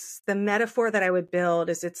it's the metaphor that I would build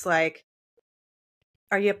is, it's like,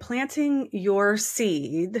 are you planting your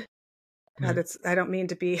seed? God, I don't mean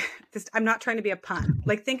to be this. I'm not trying to be a pun.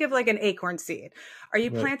 Like, think of like an acorn seed. Are you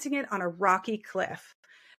planting it on a rocky cliff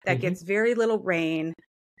that gets very little rain,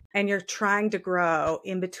 and you're trying to grow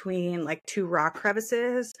in between like 2 rock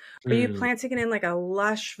crevices? Or are you planting it in like a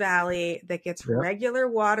lush valley that gets regular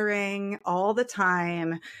watering all the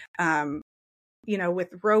time, with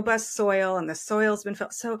robust soil, and the soil's been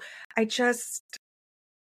filled? So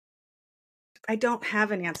I don't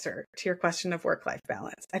have an answer to your question of work-life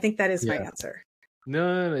balance. I think that is my answer.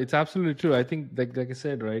 No, it's absolutely true. I think like I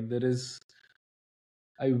said, right,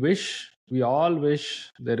 we all wish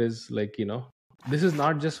there is this is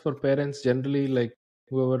not just for parents, generally, like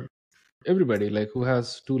everybody, like who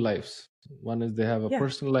has 2 lives. One is they have a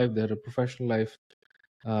personal life, they have a professional life,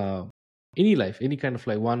 any kind of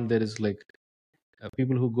life. One, there is like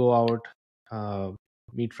people who go out,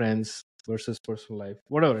 meet friends, versus personal life,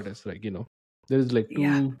 whatever it is, there is like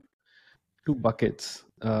two buckets.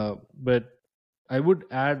 But I would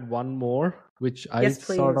add one more, which I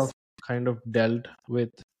sort of kind of dealt with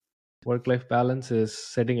work-life balance, is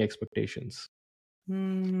setting expectations.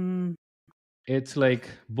 It's like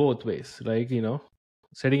both ways, like,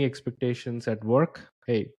 setting expectations at work.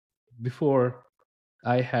 Hey, before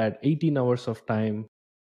I had 18 hours of time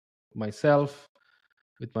myself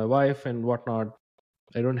with my wife and whatnot.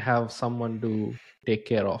 I don't have someone to take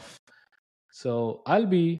care of. So I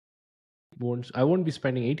won't be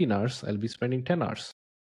spending 18 hours. I'll be spending 10 hours.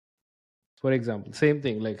 For example, same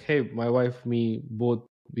thing. Like, hey, my wife, me, both,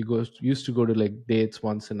 used to go to like dates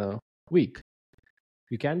once in a week.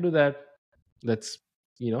 you can do that, let's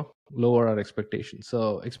lower our expectations.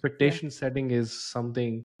 So expectation setting is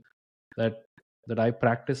something that I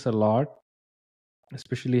practice a lot,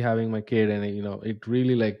 especially having my kid. And it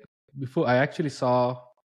really, like, before I actually saw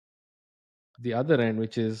the other end,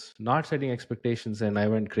 which is not setting expectations, and I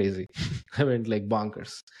went crazy. I went like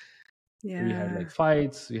bonkers. We had like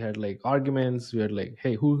fights, we had like arguments, we had like,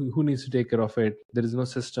 hey, who needs to take care of it? There is no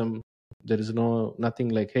system, there is nothing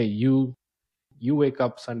like, hey, you wake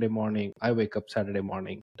up Sunday morning, I wake up Saturday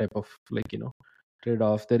morning, type of, like, trade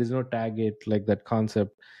off. There is no tag it, like that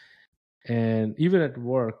concept. And even at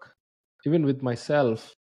work, even with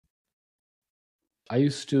myself, I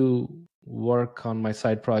used to work on my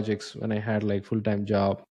side projects when I had like full-time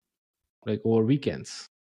job, like over weekends.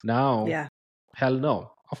 Now, hell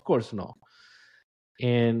no, of course no.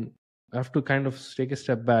 And I have to kind of take a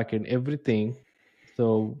step back in everything.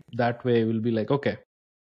 So that way we'll be like, okay,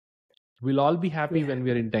 we'll all be happy when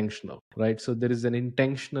we are intentional, right? So there is an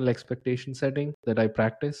intentional expectation setting that I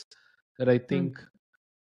practice, that I think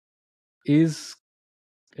is,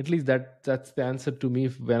 at least that's the answer to me.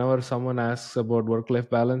 Whenever someone asks about work-life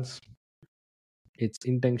balance, it's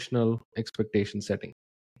intentional expectation setting,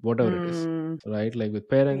 whatever it is, right? Like with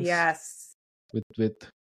parents, with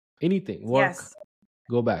anything, work,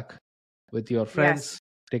 go back. With your friends,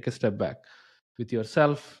 take a step back. With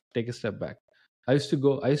yourself, take a step back. I used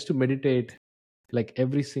to meditate like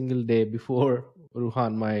every single day before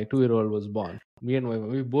Ruhan, my 2-year-old, was born. Me and my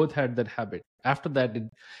wife, we both had that habit. After that,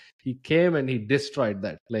 he came and he destroyed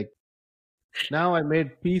that. Like, now I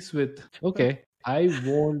made peace with, okay, I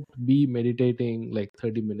won't be meditating like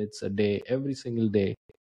 30 minutes a day, every single day,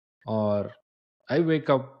 or I wake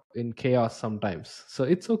up in chaos sometimes. So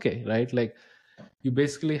it's okay, right? Like, you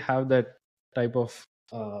basically have that type of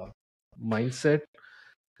mindset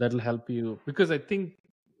that'll help you, because I think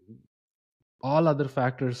all other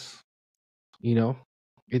factors,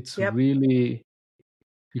 it's really,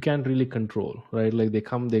 you can't really control, right? Like they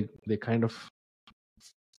kind of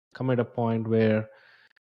come at a point where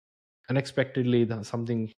unexpectedly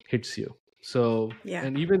something hits you. So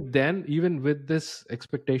and even then, even with this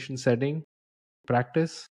expectation setting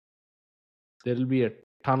practice, there will be a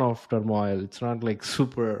ton of turmoil. It's not like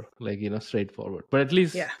super, like, straightforward, but at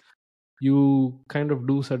least you kind of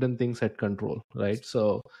do certain things at control, right?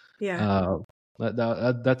 So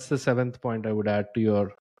that's the 7th point I would add to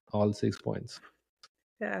your all 6 points.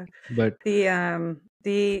 But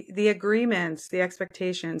the agreements, the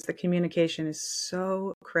expectations, the communication is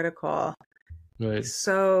so critical. Right.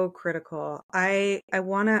 So critical. I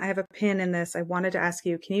have a pin in this. I wanted to ask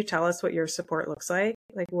you, can you tell us what your support looks like?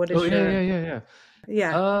 Like, what is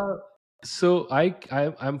yeah. So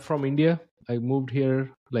I'm from India. I moved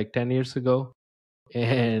here like 10 years ago.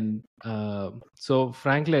 And so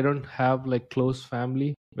frankly, I don't have like close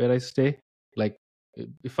family where I stay. Like,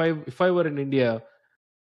 if I were in India,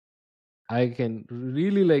 I can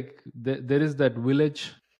really, like, there is that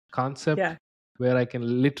village concept where I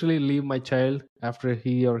can literally leave my child after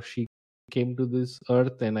he or she came to this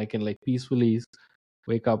earth, and I can like peacefully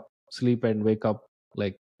wake up, sleep, and wake up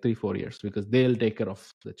like 3-4 years, because they'll take care of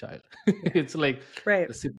the child. It's like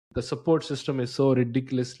the support system is so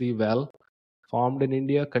ridiculously well formed in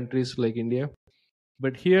India, countries like India.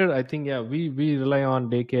 But here, I think, we rely on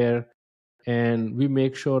daycare, and we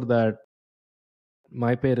make sure that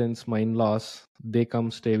my parents, my in-laws, they come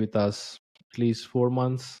stay with us at least 4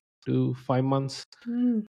 months to 5 months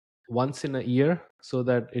once in a year, so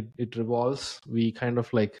that it revolves. We kind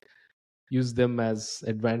of like use them as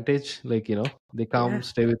advantage, like, they come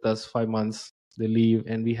stay with us 5 months, they leave,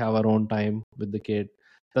 and we have our own time with the kid.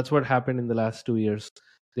 That's what happened in the last 2 years.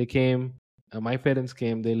 They came, my parents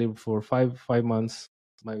came, they lived for 5 months.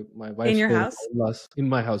 My wife's in your parents, house? in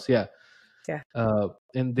my house,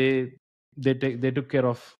 and they took care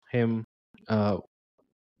of him,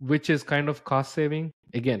 which is kind of cost saving,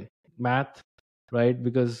 again, math, right?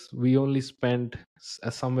 Because we only spent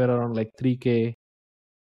somewhere around like 3K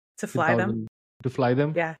to fly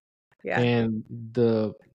them. And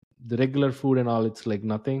the regular food and all, it's like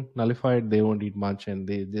nothing, nullified. They won't eat much, and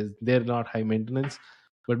they're not high maintenance.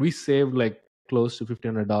 But we saved like close to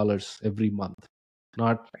 $1,500 every month,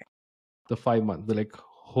 not the 5 months, the like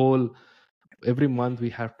whole, every month we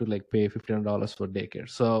have to like pay $1,500 for daycare.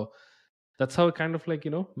 So that's how we kind of like,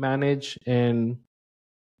 manage. And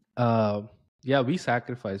we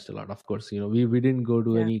sacrificed a lot, of course. We didn't go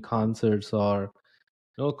to any concerts or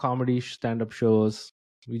no comedy stand-up shows.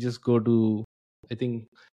 We just go to, I think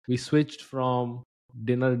we switched from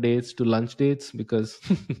dinner dates to lunch dates, because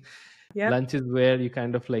lunch is where you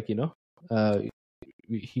kind of like,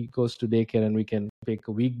 he goes to daycare and we can pick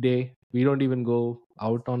a weekday we don't even go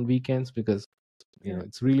out on weekends because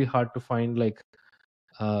it's really hard to find like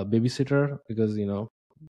a babysitter, because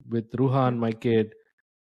with Ruhan, my kid,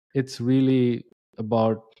 it's really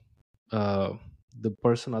about the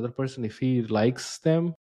other person. If he likes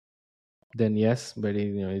them, then yes, but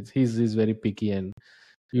he's very picky, and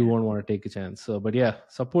you won't want to take a chance. So, but yeah,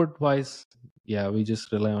 support wise, yeah, we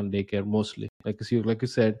just rely on daycare mostly. Like you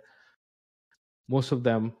said, most of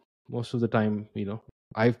the time,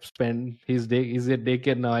 I've spent he's at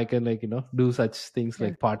daycare now. I can do such things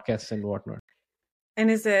like podcasts and whatnot. And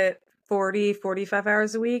is it 40, 45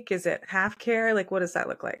 hours a week? Is it half care? Like, what does that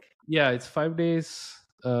look like? Yeah, it's 5 days.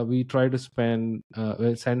 We try to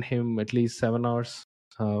send him at least 7 hours,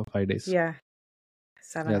 5 days. Yeah.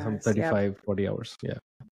 7 hours. Some 35, 40 hours. Yeah.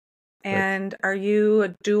 And are you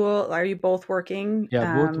a dual? Are you both working?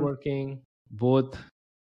 Yeah, both working, both,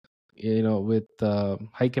 with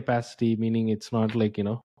high capacity, meaning it's not like,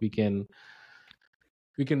 we can,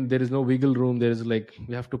 there is no wiggle room. There is like,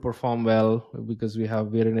 we have to perform well because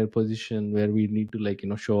we're in a position where we need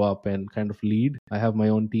to show up and kind of lead. I have my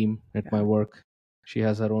own team at my work. She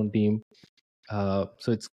has her own team. So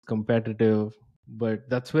it's competitive, but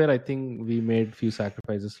that's where I think we made few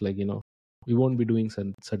sacrifices. Like, we won't be doing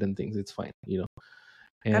certain things. It's fine,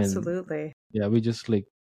 and absolutely. Yeah, we just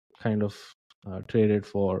kind of traded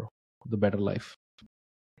for the better life.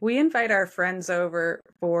 We invite our friends over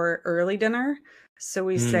for early dinner. So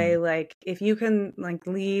we say, like, if you can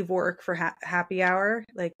leave work for happy hour,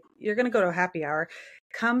 like you're going to go to a happy hour,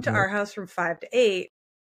 come to our house from 5 to 8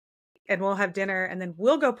 and we'll have dinner, and then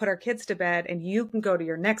we'll go put our kids to bed and you can go to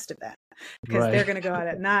your next event because they're going to go out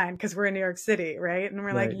at 9 because we're in New York City. Right. And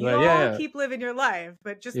we're like, you all keep living your life,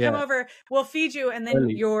 but just come over, we'll feed you. And then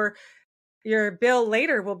your bill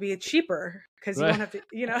later will be cheaper because you won't have to,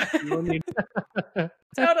 you don't need...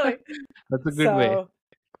 Totally. That's a good way.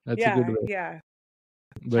 That's a good way. Yeah.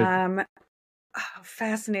 But...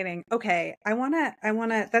 fascinating. Okay. I want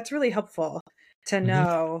to, that's really helpful to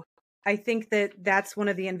know. I think that's one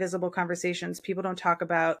of the invisible conversations. People don't talk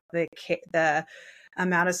about the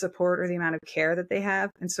amount of support or the amount of care that they have.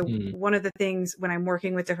 And so one of the things when I'm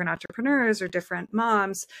working with different entrepreneurs or different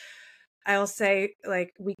moms, I'll say,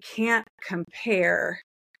 like, we can't compare.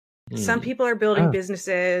 Some people are building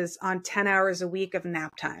businesses on 10 hours a week of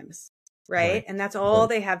nap times, right? And that's all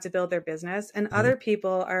they have to build their business. And other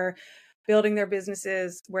people are building their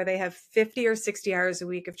businesses where they have 50 or 60 hours a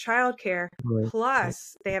week of childcare,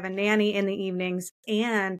 plus they have a nanny in the evenings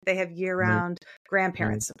and they have year-round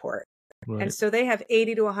grandparent support. And so they have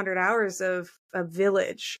 80 to 100 hours of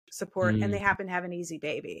village support, and they happen to have an easy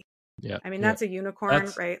baby. Yeah. I mean, that's a unicorn,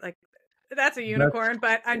 right? Like, that's a unicorn,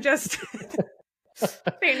 but I'm just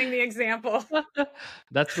painting the example.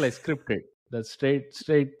 That's like scripted. That's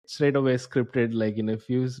straight away scripted. Like,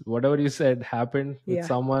 if whatever you said happened with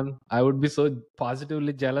someone, I would be so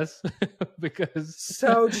positively jealous because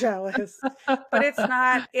so jealous. But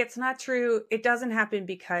it's not true. It doesn't happen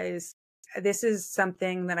because this is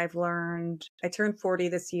something that I've learned. I turned 40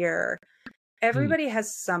 this year. Everybody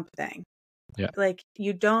has something. Yeah. Like,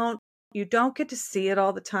 you don't get to see it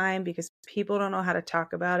all the time because people don't know how to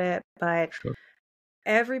talk about it, but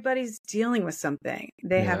everybody's dealing with something.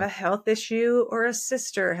 They have a health issue, or a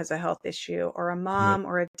sister has a health issue, or a mom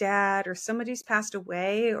or a dad, or somebody's passed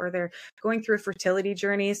away, or they're going through a fertility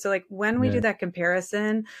journey. So like when we do that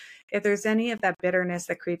comparison, if there's any of that bitterness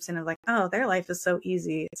that creeps in of like, oh, their life is so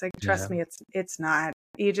easy. It's like, trust me, it's not.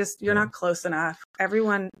 You're not close enough.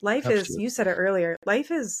 Life is, you said it earlier, life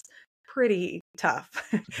is pretty tough.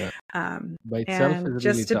 By itself and is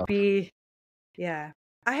just really to tough. be,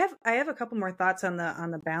 I have a couple more thoughts on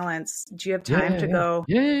the balance. Do you have time to go?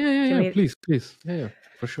 Yeah. Please. Yeah,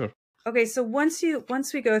 for sure. Okay, so once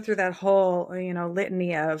we go through that whole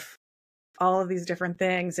litany of all of these different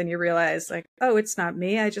things, and you realize like, oh, it's not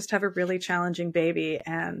me. I just have a really challenging baby,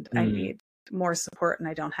 and I need more support, and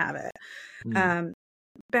I don't have it.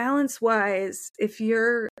 Balance wise, if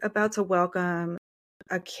you're about to welcome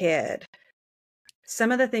a kid,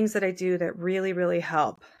 some of the things that I do that really, really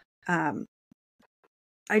help.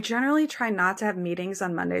 I generally try not to have meetings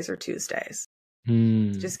on Mondays or Tuesdays.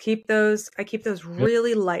 Just keep those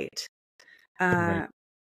really light. Every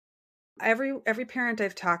parent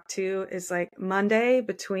I've talked to is like, Monday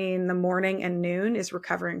between the morning and noon is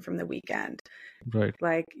recovering from the weekend. Right.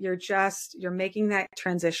 Like you're making that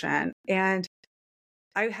transition. And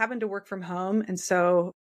I happen to work from home, and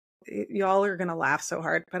so y'all are going to laugh so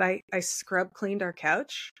hard, but I scrub cleaned our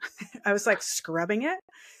couch. I was like scrubbing it.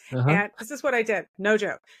 And this is what I did. No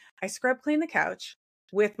joke. I scrub cleaned the couch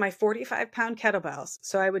with my 45-pound kettlebells.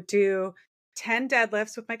 So I would do 10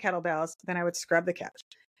 deadlifts with my kettlebells. Then I would scrub the couch.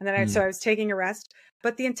 And then so I was taking a rest,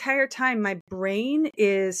 but the entire time my brain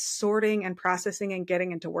is sorting and processing and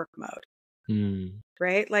getting into work mode.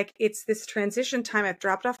 Right? Like it's this transition time. I've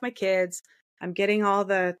dropped off my kids. I'm getting all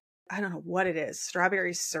the, I don't know what it is,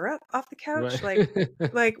 strawberry syrup off the couch. Right.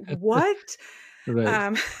 Like what?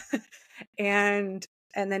 Right. And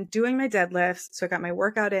then doing my deadlifts. So I got my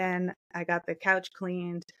workout in, I got the couch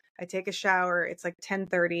cleaned, I take a shower. It's like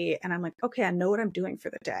 10:30 and I'm like, okay, I know what I'm doing for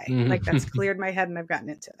the day. Like that's cleared my head and I've gotten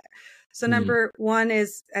into there. So number one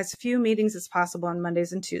is as few meetings as possible on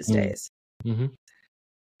Mondays and Tuesdays.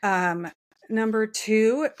 Number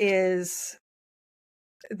two is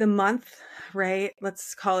the month, right?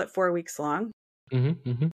 Let's call it 4 weeks long.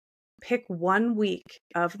 Pick 1 week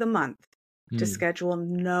of the month to schedule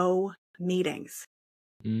no meetings.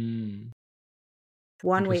 1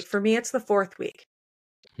 week. For me, it's the 4th week.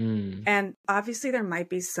 And obviously there might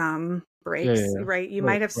be some breaks, right? You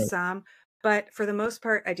might have some, but for the most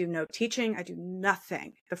part, I do no teaching. I do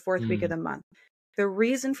nothing the 4th week of the month. The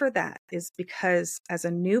reason for that is because as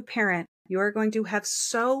a new parent, you are going to have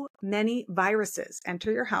so many viruses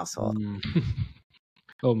enter your household.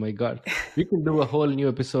 Oh my God. We can do a whole new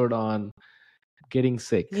episode on getting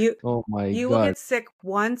sick. Oh my God. You will get sick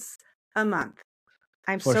once a month.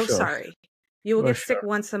 I'm so sorry. You will get sick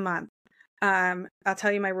once a month. I'll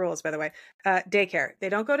tell you my rules, by the way. Daycare. They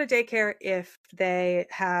don't go to daycare if they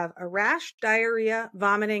have a rash, diarrhea,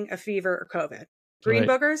 vomiting, a fever, or COVID. Green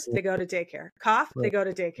boogers, they go to daycare. Cough, they go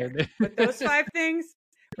to daycare. But those 5 things,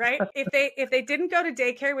 right? If they didn't go to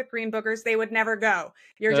daycare with green boogers, they would never go.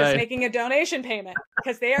 You're just making a donation payment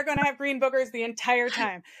because they are going to have green boogers the entire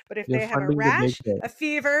time. But if they have a rash, a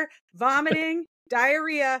fever, vomiting,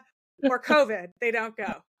 diarrhea, or COVID, they don't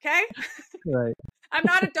go. Okay? Right. I'm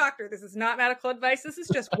not a doctor. This is not medical advice. This is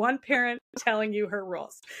just one parent telling you her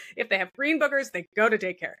rules. If they have green boogers, they go to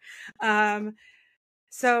daycare.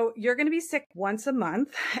 So you're going to be sick once a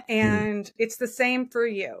month, and it's the same for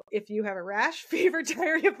you. If you have a rash, fever,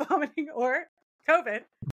 diarrhea, vomiting, or COVID,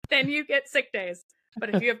 then you get sick days.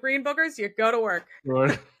 But if you have green boogers, you go to work.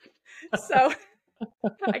 So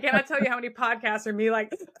I cannot tell you how many podcasts are me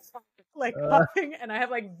like coughing, and I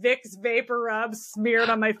have like Vicks vapor rub smeared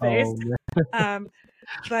on my face.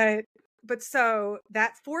 But so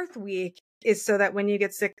that 4th week is so that when you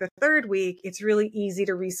get sick the 3rd week, it's really easy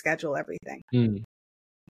to reschedule everything.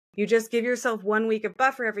 You just give yourself 1 week of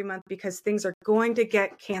buffer every month because things are going to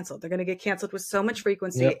get canceled. They're going to get canceled with so much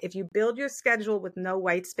frequency. If you build your schedule with no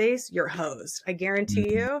white space, you're hosed. I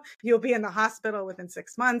guarantee you'll be in the hospital within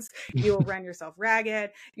 6 months. You'll run yourself ragged.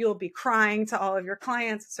 You'll be crying to all of your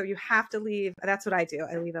clients. So you have to leave. That's what I do.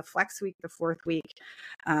 I leave a flex week the 4th week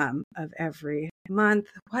of every month.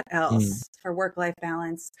 What else for work-life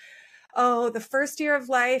balance? Oh, the first year of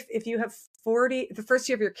life, if you have the first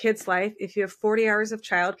year of your kid's life, if you have 40 hours of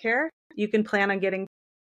childcare, you can plan on getting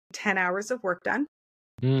 10 hours of work done.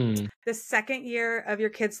 The second year of your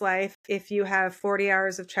kid's life, if you have 40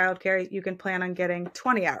 hours of childcare, you can plan on getting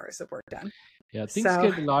 20 hours of work done. Yeah, things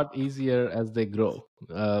get a lot easier as they grow.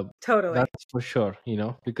 Totally. That's for sure,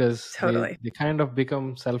 because they kind of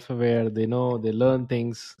become self-aware. They know, they learn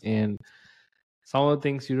things, and some of the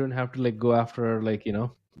things you don't have to go after,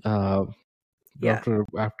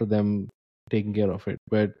 after them taking care of it.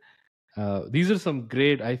 But these are some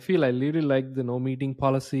great, I feel I really like the no meeting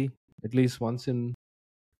policy. At least once in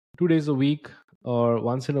 2 days a week, or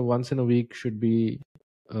once in a week should be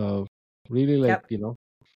really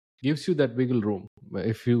gives you that wiggle room.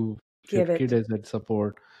 If your kid is at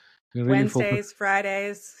support, you really Wednesdays,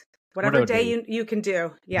 Fridays, whatever day you can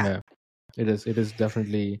do. Yeah. It is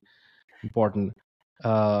definitely important.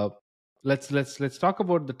 Let's talk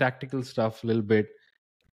about the tactical stuff a little bit.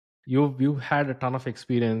 You've had a ton of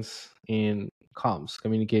experience in comms,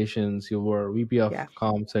 communications. You were VP of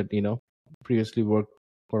comms at previously worked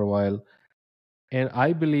for a while, and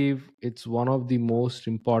I believe it's one of the most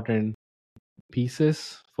important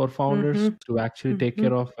pieces for founders to actually take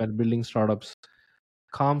care of when building startups.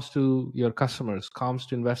 Comms to your customers, comms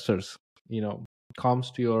to investors,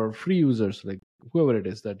 comms to your free users, like whoever it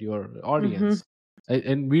is that your audience.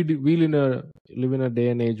 And we live in a day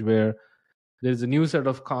and age where there's a new set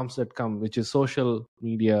of comms that come, which is social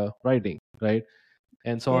media writing, right?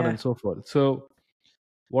 And so on and so forth. So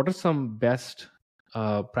what are some best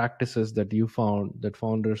practices that you found that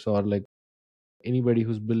founders or anybody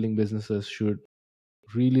who's building businesses should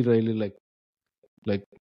really like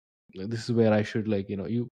this is where I should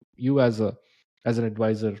you as an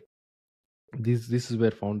advisor, this is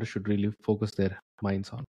where founders should really focus their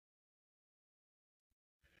minds on?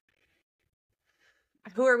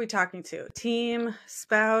 Who are we talking to? Team,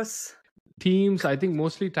 spouse? Teams, I think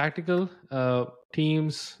mostly tactical.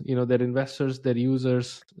 Teams, their investors, their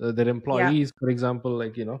users, their Yep. employees, for example,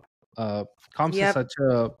 comms is Yep.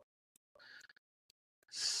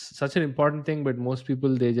 such an important thing, but most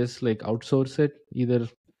people, they just like outsource it, either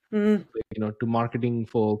Mm, to marketing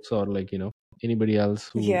folks, or anybody else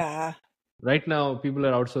who. yeah. Right now people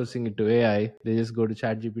are outsourcing it to AI. They just go to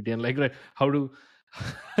ChatGPT and like, right, how to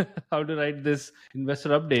how to write this investor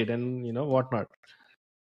update and whatnot.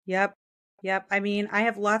 Yep. Yep. I mean, I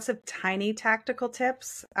have lots of tiny tactical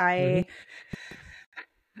tips. Mhm.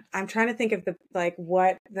 I'm trying to think of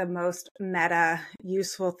what the most meta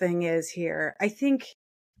useful thing is here. I think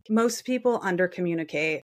most people under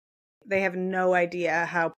communicate. They have no idea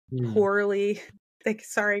how Mm. poorly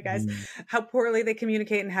sorry guys, Mm. how poorly they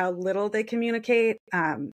communicate and how little they communicate.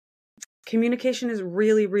 Communication is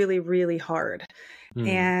really, really, really hard. Mm.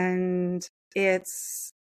 And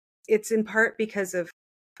it's in part because of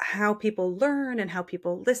how people learn and how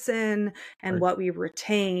people listen and Right. what we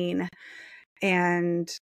retain. And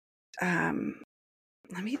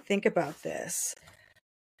let me think about this.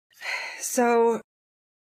 So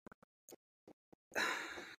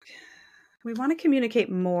we want to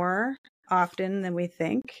communicate more often than we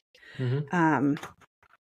think. Mm-hmm.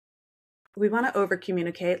 We want to over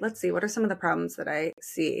communicate. Let's see, what are some of the problems that I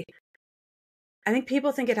see? I think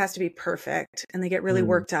people think it has to be perfect and they get really Mm.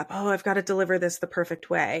 worked up. Oh, I've got to deliver this the perfect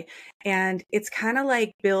way. And it's kind of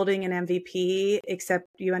like building an MVP, except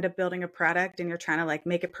you end up building a product and you're trying to like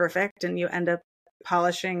make it perfect, and you end up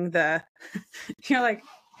polishing you're like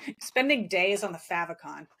spending days on the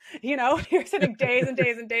favicon, you're spending days and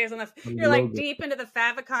days and days you're like Logo. deep into the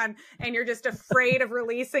favicon and you're just afraid of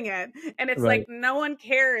releasing it. And it's like, Right. no one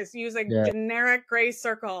cares. Use a Yeah. generic gray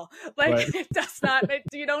circle. Like Right. it does not,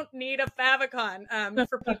 you don't need a favicon.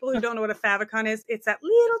 For people who don't know what a favicon is, it's that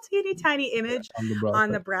little teeny tiny image On the on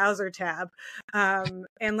browser. the browser tab.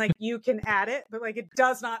 And like you can add it, but like it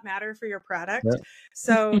does not matter for your product. Yeah.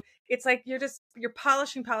 So it's like you're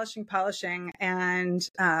polishing, and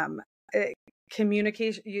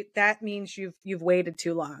communication, that means you've waited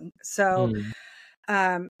too long. So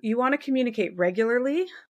you want to communicate regularly.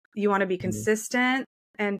 You want to be consistent,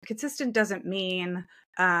 and consistent doesn't mean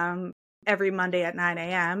every Monday at 9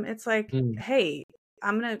 a.m. It's like, hey,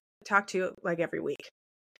 I'm going to talk to you like every week.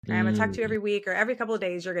 I'm going to talk to you every week, or every couple of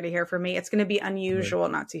days you're going to hear from me. It's going to be unusual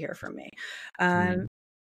not to hear from me.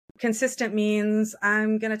 Consistent means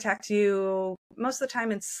I'm going to text you most of the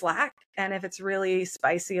time in Slack. And if it's really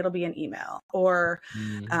spicy, it'll be an email, or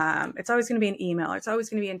it's always going to be an email, or it's always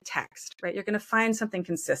going to be in text, right? You're going to find something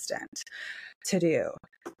consistent to do.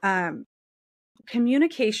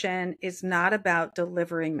 Communication is not about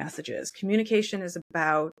delivering messages. Communication is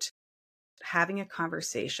about having a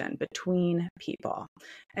conversation between people.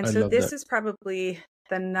 And so this is probably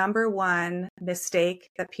the number one mistake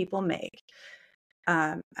that people make.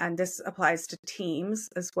 And this applies to teams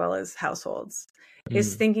as well as households,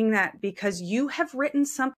 is thinking that because you have written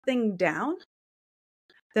something down,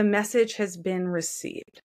 the message has been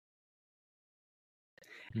received.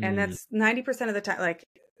 And that's 90% of the time, like,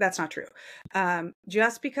 that's not true.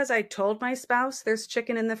 Just because I told my spouse there's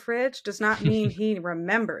chicken in the fridge does not mean he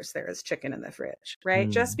remembers there is chicken in the fridge, right?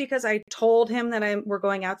 Just because I told him that we're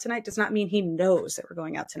going out tonight does not mean he knows that we're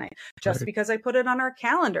going out tonight. Just because I put it on our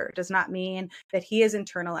calendar does not mean that he has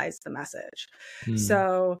internalized the message.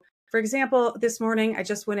 So, for example, this morning, I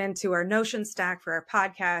just went into our Notion stack for our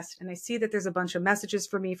podcast, and I see that there's a bunch of messages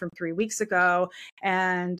for me from 3 weeks ago.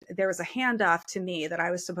 And there was a handoff to me that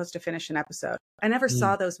I was supposed to finish an episode. I never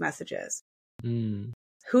saw those messages.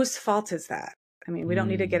 Whose fault is that? I mean, we don't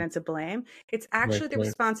need to get into blame. It's actually the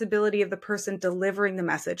responsibility of the person delivering the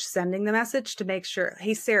message, sending the message, to make sure,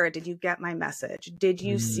 hey, Sarah, did you get my message? Did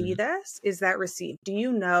you see this? Is that received? Do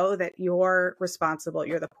you know that you're responsible?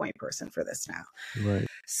 You're the point person for this now. Right.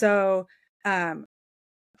 So a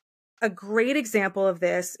great example of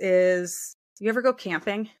this is, you ever go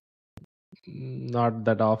camping? Not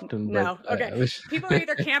that often. No. But Okay. I wish. People are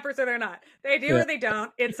either campers or they're not. They do or they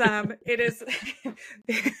don't. It is.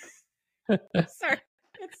 Sorry.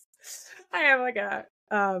 I have like a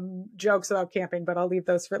jokes about camping, but I'll leave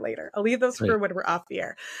those for later. I'll leave those for when we're off the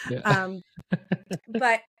air.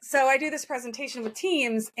 But so I do this presentation with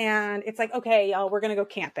teams, and it's like, okay, y'all, we're going to go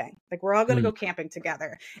camping. Like, we're all going to go camping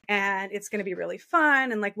together, and it's going to be really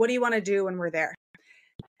fun. And like, what do you want to do when we're there?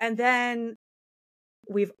 And then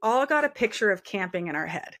we've all got a picture of camping in our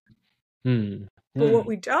head. But what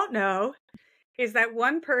we don't know is that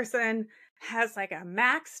one person has like a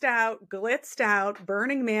maxed out, glitzed out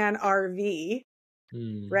Burning Man RV,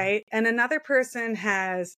 right? And another person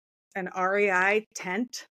has an REI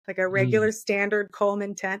tent like a regular standard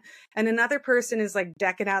Coleman tent. And another person is like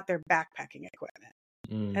decking out their backpacking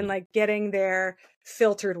equipment and like getting their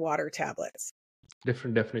filtered water tablets.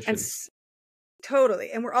 Different definitions.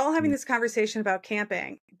 Totally. And we're all having this conversation about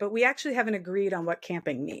camping, but we actually haven't agreed on what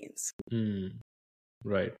camping means.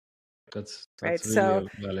 Right. That's right. really So,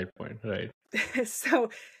 a valid point. Right. So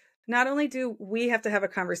not only do we have to have a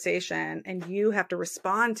conversation and you have to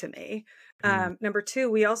respond to me, number two,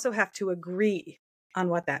 we also have to agree on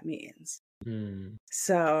what that means.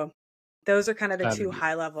 So those are kind of the clarity. two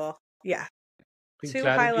high level. Yeah. Two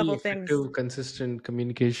clarity, high level effective, things. Consistent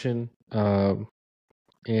communication.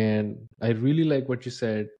 And I really like what you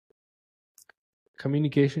said.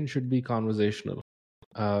 Communication should be conversational.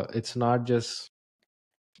 It's not just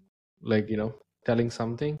like, telling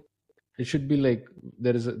something. It should be like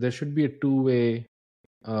there should be a two-way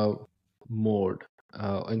mode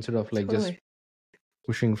instead of like just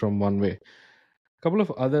pushing from one way. Couple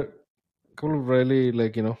of really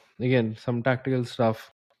like, again, some tactical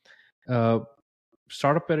stuff.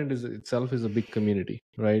 Startup Parent itself is a big community,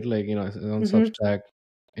 right? Like, on Substack.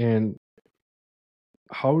 And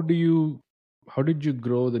how did you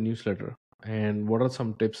grow the newsletter, and what are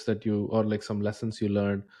some tips that you, or like some lessons you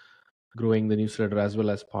learned growing the newsletter as well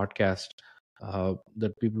as podcast,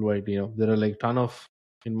 that people might, there are like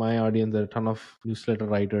in my audience, there are a ton of newsletter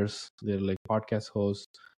writers, they're like podcast hosts,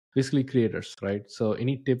 basically creators, right? So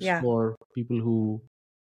any tips for people who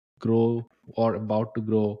grow or about to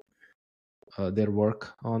grow their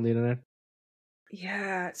work on the internet?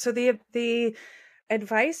 Yeah. So the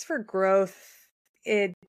advice for growth,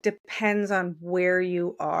 it depends on where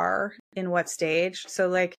you are in what stage. So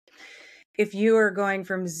like if you are going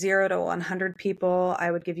from 0 to 100 people, I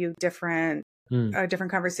would give you a different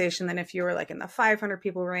conversation than if you were like in the 500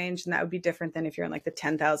 people range, and that would be different than if you're in like the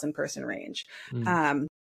 10,000 person range.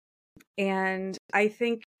 And I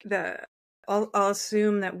think I'll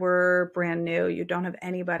assume that we're brand new. You don't have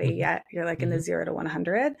anybody yet. You're like in the 0 to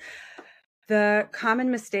 100. The common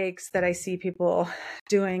mistakes that I see people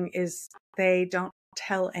doing is they don't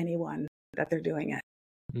tell anyone that they're doing it.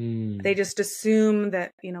 They just assume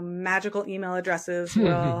that, magical email addresses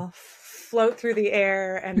will float through the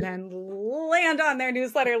air and then land on their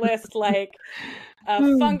newsletter list like a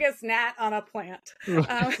fungus gnat on a plant, like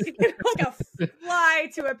a fly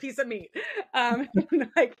to a piece of meat.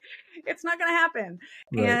 Like it's not going to happen.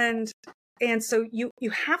 Right. And so you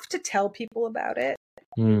have to tell people about it.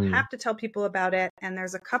 You have to tell people about it. And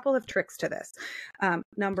there's a couple of tricks to this.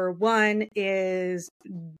 Number one is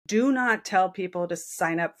do not tell people to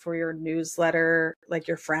sign up for your newsletter, like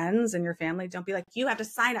your friends and your family. Don't be like, you have to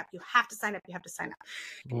sign up. You have to sign up. You have to sign up.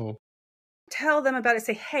 Tell them about it.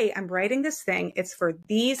 Say, hey, I'm writing this thing. It's for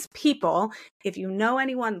these people. If you know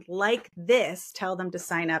anyone like this, tell them to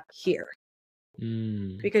sign up here.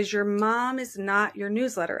 Because your mom is not your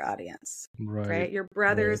newsletter audience, right? Your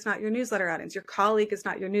brother is not your newsletter audience. Your colleague is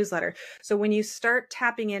not your newsletter. So when you start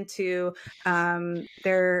tapping into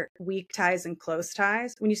their weak ties and close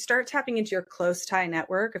ties, when you start tapping into your close tie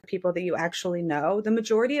network of people that you actually know, the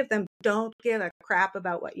majority of them don't give a crap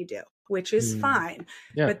about what you do, which is fine.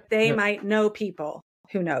 But they might know people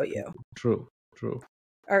who know you. True.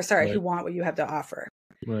 Or sorry, who want what you have to offer.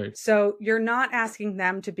 Right. So you're not asking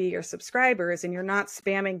them to be your subscribers, and you're not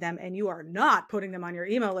spamming them, and you are not putting them on your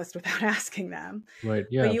email list without asking them. Right.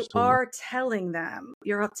 Yeah. But you are telling them,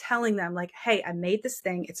 like, hey, I made this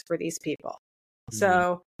thing. It's for these people.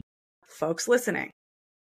 So folks listening,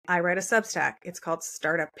 I write a Substack. It's called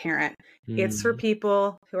Startup Parent. It's for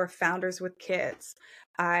people who are founders with kids.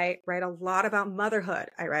 I write a lot about motherhood.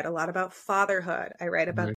 I write a lot about fatherhood. I write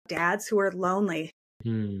about dads who are lonely.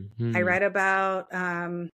 I write about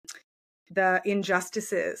the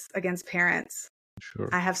injustices against parents. Sure.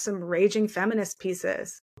 I have some raging feminist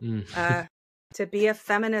pieces. To be a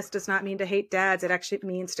feminist does not mean to hate dads. It actually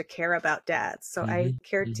means to care about dads. So I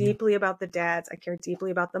care deeply about the dads. I care deeply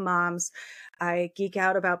about the moms. I geek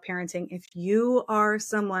out about parenting. If you are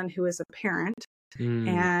someone who is a parent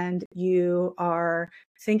and you are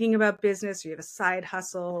thinking about business, or you have a side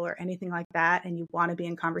hustle or anything like that, and you want to be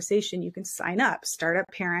in conversation, you can sign up,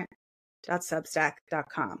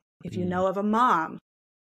 startupparent.substack.com. If you know of a mom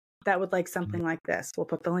that would like something like this, we'll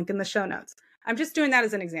put the link in the show notes. I'm just doing that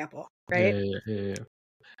as an example, right? Yeah.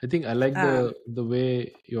 I think I like the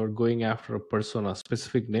way you're going after a persona,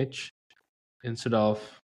 specific niche, instead of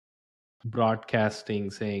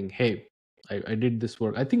broadcasting, saying, hey, I did this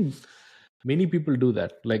work. I think many people do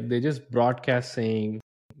that. Like they just broadcast saying,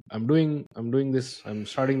 I'm doing this, I'm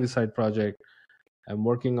starting this side project, I'm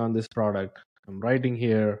working on this product, I'm writing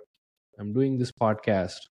here, I'm doing this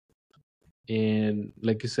podcast. And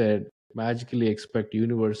like you said, magically expect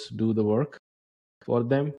universe to do the work for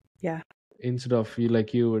them. Yeah. Instead of you,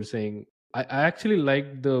 like you were saying, I actually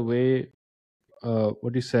like the way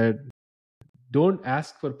what you said. Don't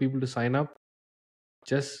ask for people to sign up.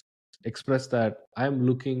 Just express that I'm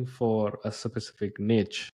looking for a specific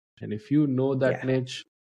niche, and if you know that Yeah. niche,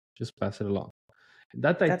 just pass it along.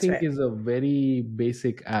 That I That's think right. is a very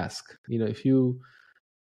basic ask. If you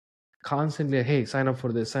constantly, hey, sign up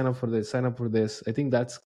for this, sign up for this, sign up for this, I think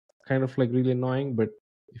that's kind of like really annoying. But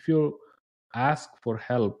if you ask for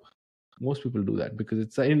help, most people do that because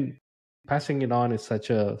it's in passing it on is such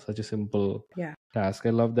a simple Yeah. task.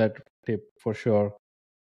 I love that tip for sure.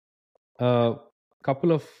 A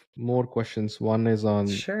couple of more questions. One is on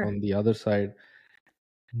Sure. the other side.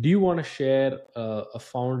 Do you want to share a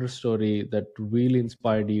founder story that really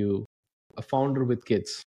inspired you? A founder with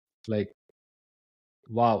kids, like,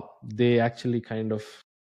 wow, they actually kind of,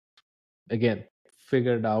 again,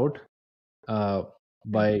 figured out uh,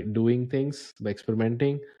 Yeah. by doing things, by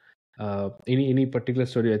experimenting. Any particular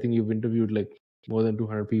story? I think you've interviewed like more than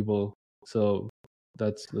 200 people, so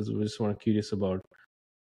that's we just want to curious about.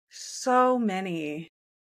 So many.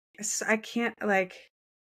 I can't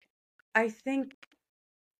I think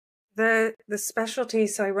the specialty,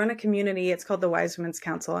 so I run a community, it's called the Wise Women's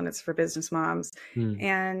Council, and it's for business moms. Hmm.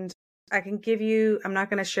 And I can give you, I'm not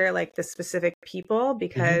going to share like the specific people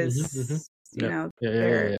because Yeah,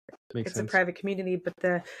 they're, yeah. Makes it's a sense. private community, but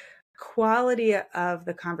the quality of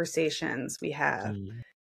the conversations we have. Hmm.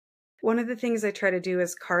 One of the things I try to do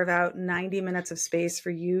is carve out 90 minutes of space for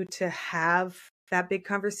you to have that big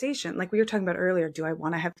conversation. Like we were talking about earlier, do I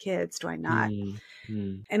want to have kids? Do I not? Hmm.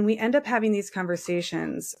 Hmm. And we end up having these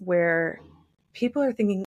conversations where people are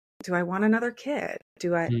thinking, do I want another kid?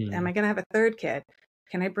 Am Hmm. I going to have a third kid?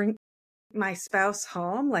 Can I bring my spouse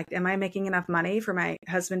home? Like, am I making enough money for my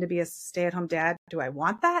husband to be a stay-at-home dad? Do I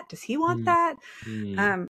want that? Does he want Hmm. that?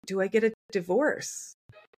 Hmm. Do I get a divorce?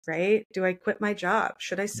 Right? Do I quit my job?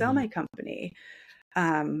 Should I sell Hmm. my company?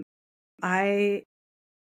 Um, I,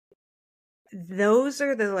 those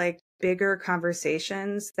are the like bigger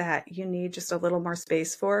conversations that you need just a little more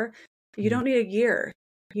space for. You Hmm. don't need a year.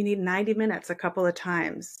 You need 90 minutes a couple of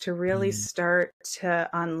times to really Hmm. start to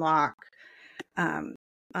unlock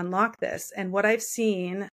this. And what I've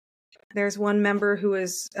seen, there's one member who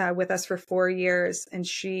was with us for 4 years, and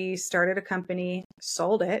she started a company,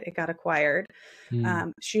 sold it, it got acquired. Hmm.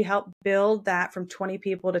 She helped build that from 20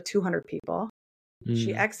 people to 200 people.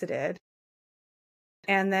 She Hmm. exited.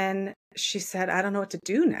 And then she said, I don't know what to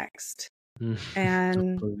do next. Hmm.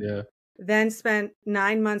 And Yeah. then spent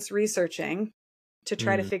 9 months researching to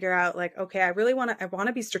try to Hmm. figure out like, okay, I want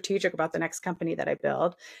to be strategic about the next company that I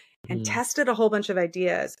build, and Hmm. tested a whole bunch of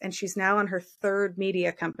ideas. And she's now on her third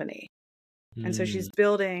media company. And so Hmm. she's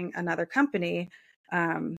building another company.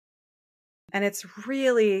 And it's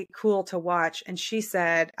really cool to watch. And she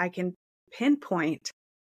said, I can pinpoint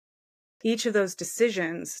each of those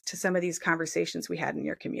decisions to some of these conversations we had in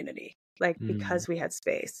your community, like Hmm. because we had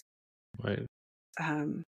space. Right.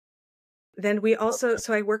 Um, then we also,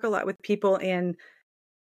 so I work a lot with people in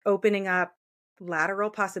opening up lateral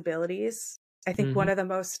possibilities. I think Mm-hmm. one of the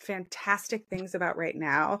most fantastic things about right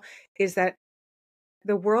now is that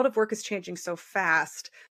the world of work is changing so fast.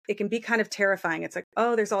 It can be kind of terrifying. It's like,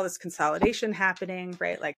 oh, there's all this consolidation happening,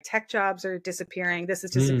 right? Like tech jobs are disappearing. This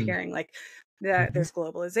is Hmm. disappearing. Like Hmm. there's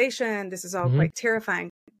globalization. This is all Hmm. quite terrifying.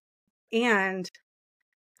 And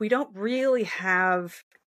we don't really have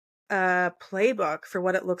a playbook for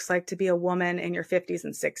what it looks like to be a woman in your 50s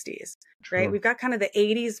and 60s, right? Sure. We've got kind of the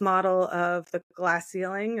 80s model of the glass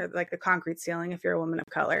ceiling, or like the concrete ceiling if you're a woman of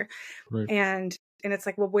color. Right. And it's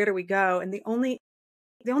like, well, where do we go? And the only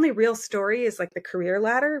real story is like the career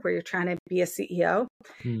ladder where you're trying to be a CEO.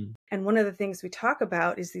 Hmm. And one of the things we talk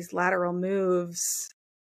about is these lateral moves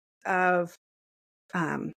of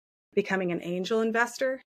becoming an angel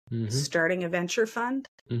investor, Mm-hmm. starting a venture fund,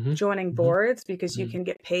 Mm-hmm. joining Mm-hmm. boards because you can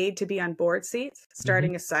get paid to be on board seats, Mm-hmm.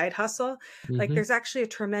 starting a side hustle. Like Mm-hmm. there's actually a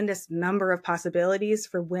tremendous number of possibilities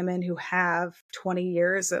for women who have 20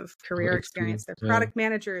 years of career experience. Experience. They're Yeah. product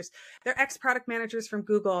managers, they're ex-product managers from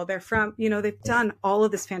Google. They're from, they've done all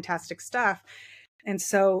of this fantastic stuff. And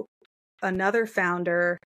so another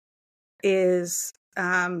founder is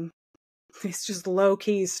it's just low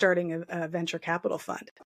key starting a venture capital fund.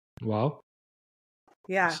 Wow.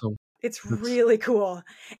 Yeah. So It's that's really cool.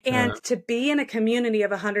 yeah. And to be in a community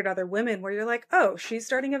of 100 other women where you're like, oh, she's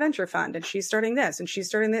starting a venture fund and she's starting this and she's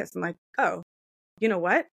starting this. I'm like, oh, you know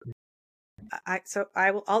what?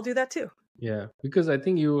 I'll do that too. Yeah, because I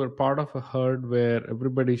think you were part of a herd where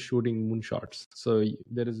everybody's shooting moonshots. So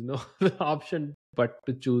there is no option but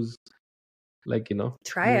to choose like,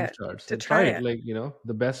 Try moon it. charts. To And try try it. it. Like,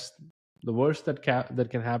 the worst that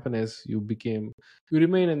can happen is you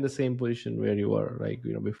remain in the same position where you were, like,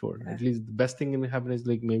 before. Yeah. At least the best thing can happen is,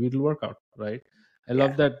 like, maybe it'll work out, right? I Yeah.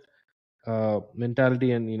 love that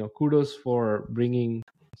mentality, and kudos for bringing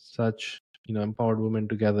such empowered women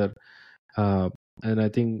together. And I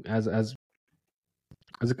think as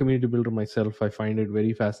a community builder myself, I find it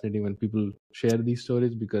very fascinating when people share these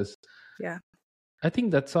stories, because Yeah. I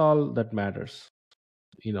think that's all that matters.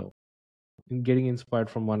 You know, in getting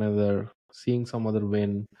inspired from one another, seeing some other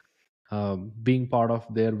win, being part of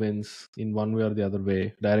their wins in one way or the other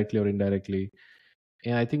way, directly or indirectly.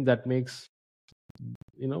 And I think that makes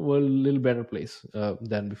world a little better place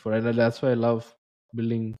than before. And that's why I love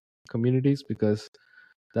building communities, because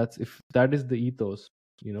if that is the ethos,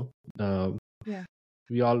 uh, Yeah.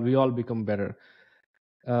 we all become better.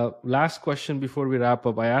 Last question before we wrap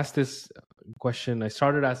up. I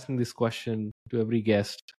started asking this question to every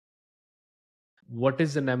guest. What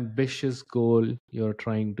is an ambitious goal you're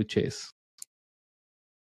trying to chase?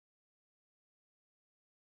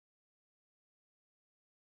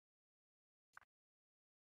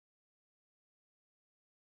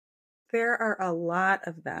 There are a lot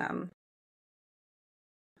of them.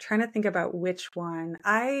 I'm trying to think about which one.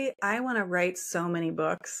 I want to write so many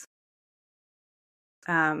books.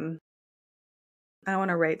 I want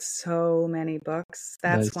to write so many books.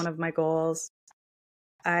 That's Nice. one of my goals.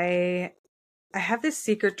 I have this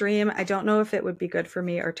secret dream. I don't know if it would be good for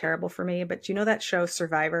me or terrible for me, but do you know that show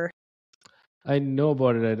Survivor? I know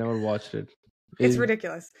about it. I never watched it. It's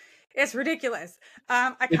ridiculous. It's ridiculous.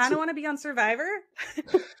 I kind of want to be on Survivor.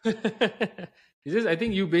 I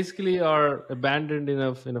think you basically are abandoned in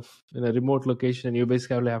a remote location, and you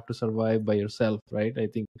basically have to survive by yourself, right? I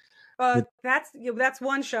think. That's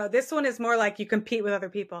one show. This one is more like you compete with other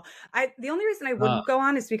people. The only reason I wouldn't go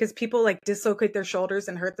on is because people like dislocate their shoulders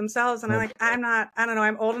and hurt themselves, and I don't know.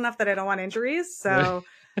 I'm old enough that I don't want injuries, so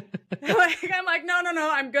I'm like, no,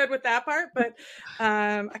 I'm good with that part. But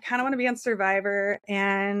I kind of want to be on Survivor.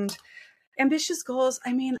 And ambitious goals.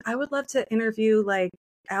 I mean, I would love to interview like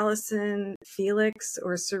Allison Felix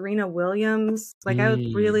or Serena Williams. Like, I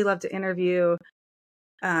would really love to interview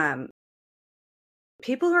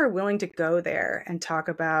people who are willing to go there and talk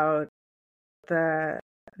about the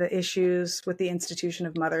issues with the institution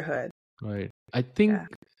of motherhood. Right. I think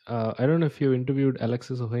I don't know if you interviewed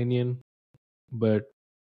Alexis Ohanian, but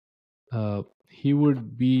he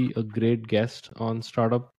would be a great guest on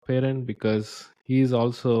Startup Parent, because he's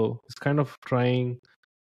kind of trying.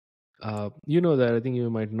 That I think you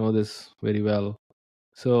might know this very well.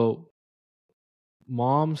 So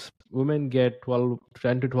women get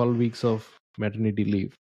 10 to 12 weeks of maternity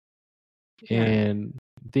leave. Yeah. And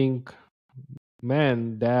think,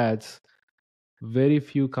 dads, very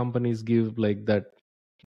few companies give like that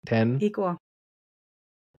 10. Equal.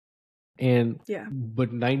 And yeah,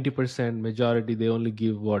 but 90% majority, they only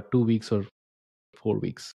give 2 weeks or 4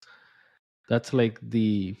 weeks. That's like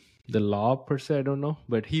the law per se, I don't know,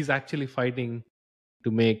 but he's actually fighting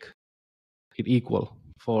to make it equal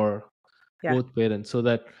for both parents, so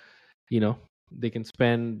that they can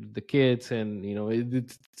spend the kids, and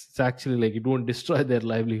it's actually like it won't destroy their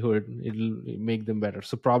livelihood. It'll make them better.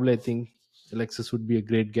 So probably I think Alexis would be a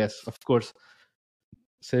great guest. Of course,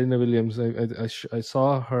 Serena Williams, I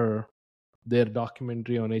saw their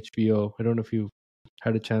documentary on HBO. I don't know if you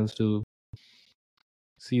had a chance to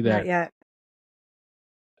see that. Not yet.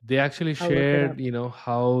 They actually shared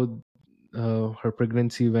how her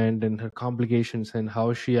pregnancy went and her complications, and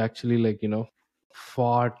how she actually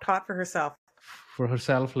fought for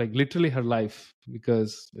herself, like literally her life,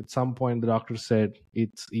 because at some point the doctor said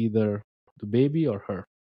it's either the baby or her.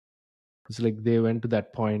 It's like they went to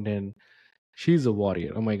that point, and she's a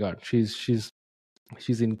warrior. Oh my god, she's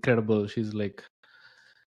incredible. She's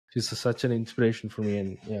such an inspiration for me.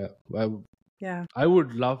 And I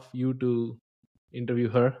would love you to interview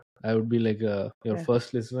her. I would be like your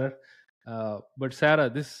first listener. But Sarah,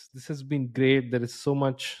 this has been great. There's so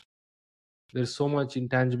much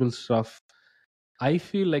intangible stuff. I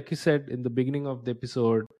feel, like you said in the beginning of the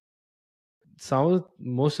episode,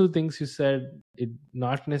 most of the things you said, it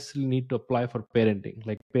not necessarily need to apply for parenting,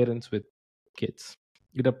 like parents with kids.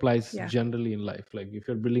 It applies generally in life. Like if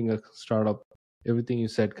you're building a startup, everything you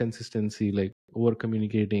said, consistency, like over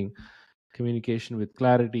communicating, communication with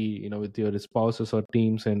clarity, with your spouses or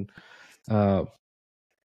teams, and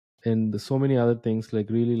so many other things,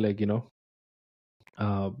 like really, like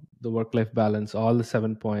the work-life balance, all the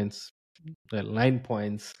 7 points, 9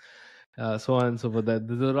 points, so on and so forth. That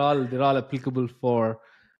they're all applicable for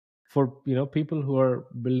for people who are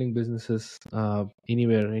building businesses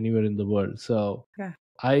anywhere in the world. So Yeah.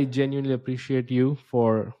 I genuinely appreciate you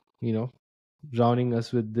for drowning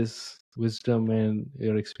us with this wisdom and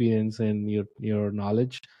your experience and your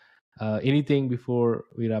knowledge. Anything before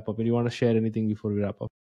we wrap up? And you want to share anything before we wrap up?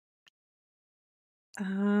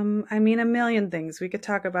 I mean, a million things. We could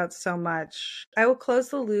talk about so much. I will close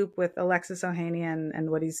the loop with Alexis Ohanian and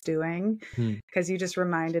what he's doing, because you just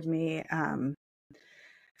reminded me,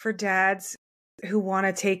 for dads who want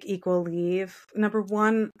to take equal leave. Number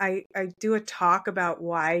one, I do a talk about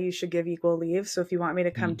why you should give equal leave. So if you want me to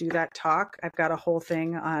come do that talk, I've got a whole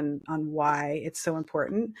thing on why it's so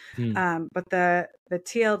important. But the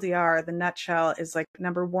TLDR, the nutshell, is like,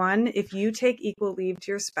 number one, if you take equal leave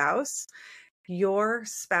to your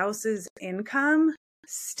spouse's income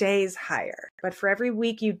stays higher. But for every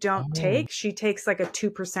week you don't take, she takes like a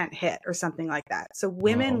 2% hit or something like that. So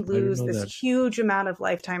women lose this huge amount of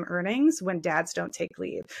lifetime earnings when dads don't take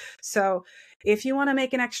leave. So if you want to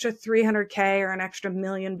make an extra 300K or an extra $1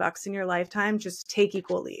 million in your lifetime, just take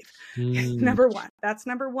equal leave. Number one. That's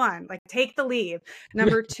number one. Like, take the leave.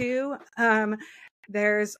 Number two,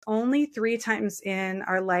 there's only 3 times in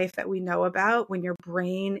our life that we know about when your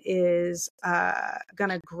brain is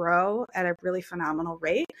going to grow at a really phenomenal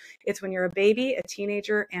rate. It's when you're a baby, a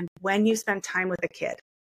teenager, and when you spend time with a kid,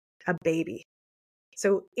 a baby.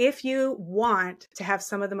 So if you want to have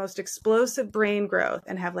some of the most explosive brain growth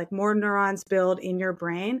and have like more neurons build in your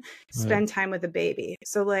brain, spend time with a baby.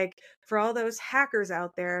 So like, for all those hackers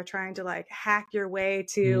out there trying to like hack your way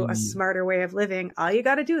to a smarter way of living, all you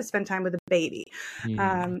got to do is spend time with a baby.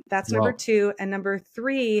 That's number two. And number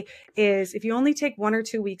three is, if you only take 1 or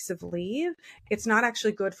 2 weeks of leave, it's not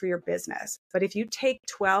actually good for your business. But if you take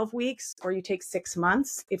 12 weeks or you take 6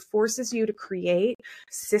 months, it forces you to create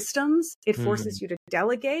systems. It forces you to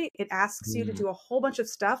delegate. It asks you to do a whole bunch of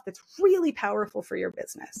stuff that's really powerful for your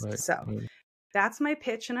business. That's my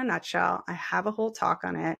pitch in a nutshell. I have a whole talk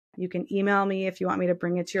on it. You can email me if you want me to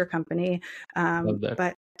bring it to your company.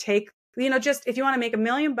 But take, just if you want to make $1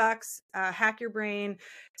 million, hack your brain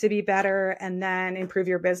to be better, and then improve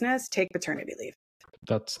your business, take paternity leave.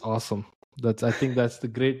 That's awesome. I think that's the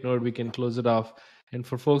great note we can close it off. And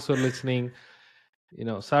for folks who are listening,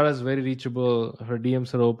 Sarah's very reachable. Her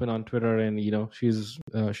DMs are open on Twitter, and she's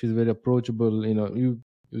very approachable. You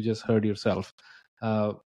just heard yourself.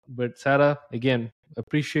 But Sarah, again,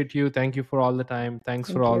 appreciate you. Thank you for all the time.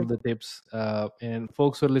 Thanks for all the tips. And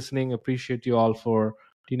folks who are listening, appreciate you all for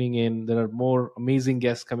tuning in. There are more amazing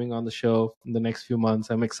guests coming on the show in the next few months.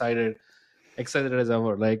 I'm excited as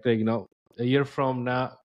ever. Like a year from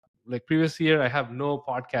now, like previous year, I have no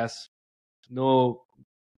podcast,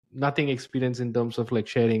 nothing experience in terms of like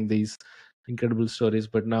sharing these incredible stories.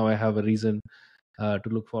 But now I have a reason to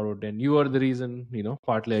look forward, and you are the reason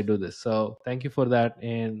partly I do this. So thank you for that,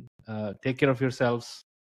 and take care of yourselves.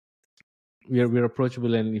 We're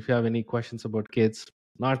approachable, and if you have any questions about kids,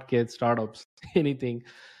 not kids, startups, anything,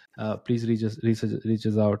 please reach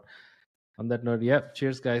us out. On that note,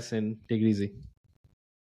 cheers guys, and take it easy.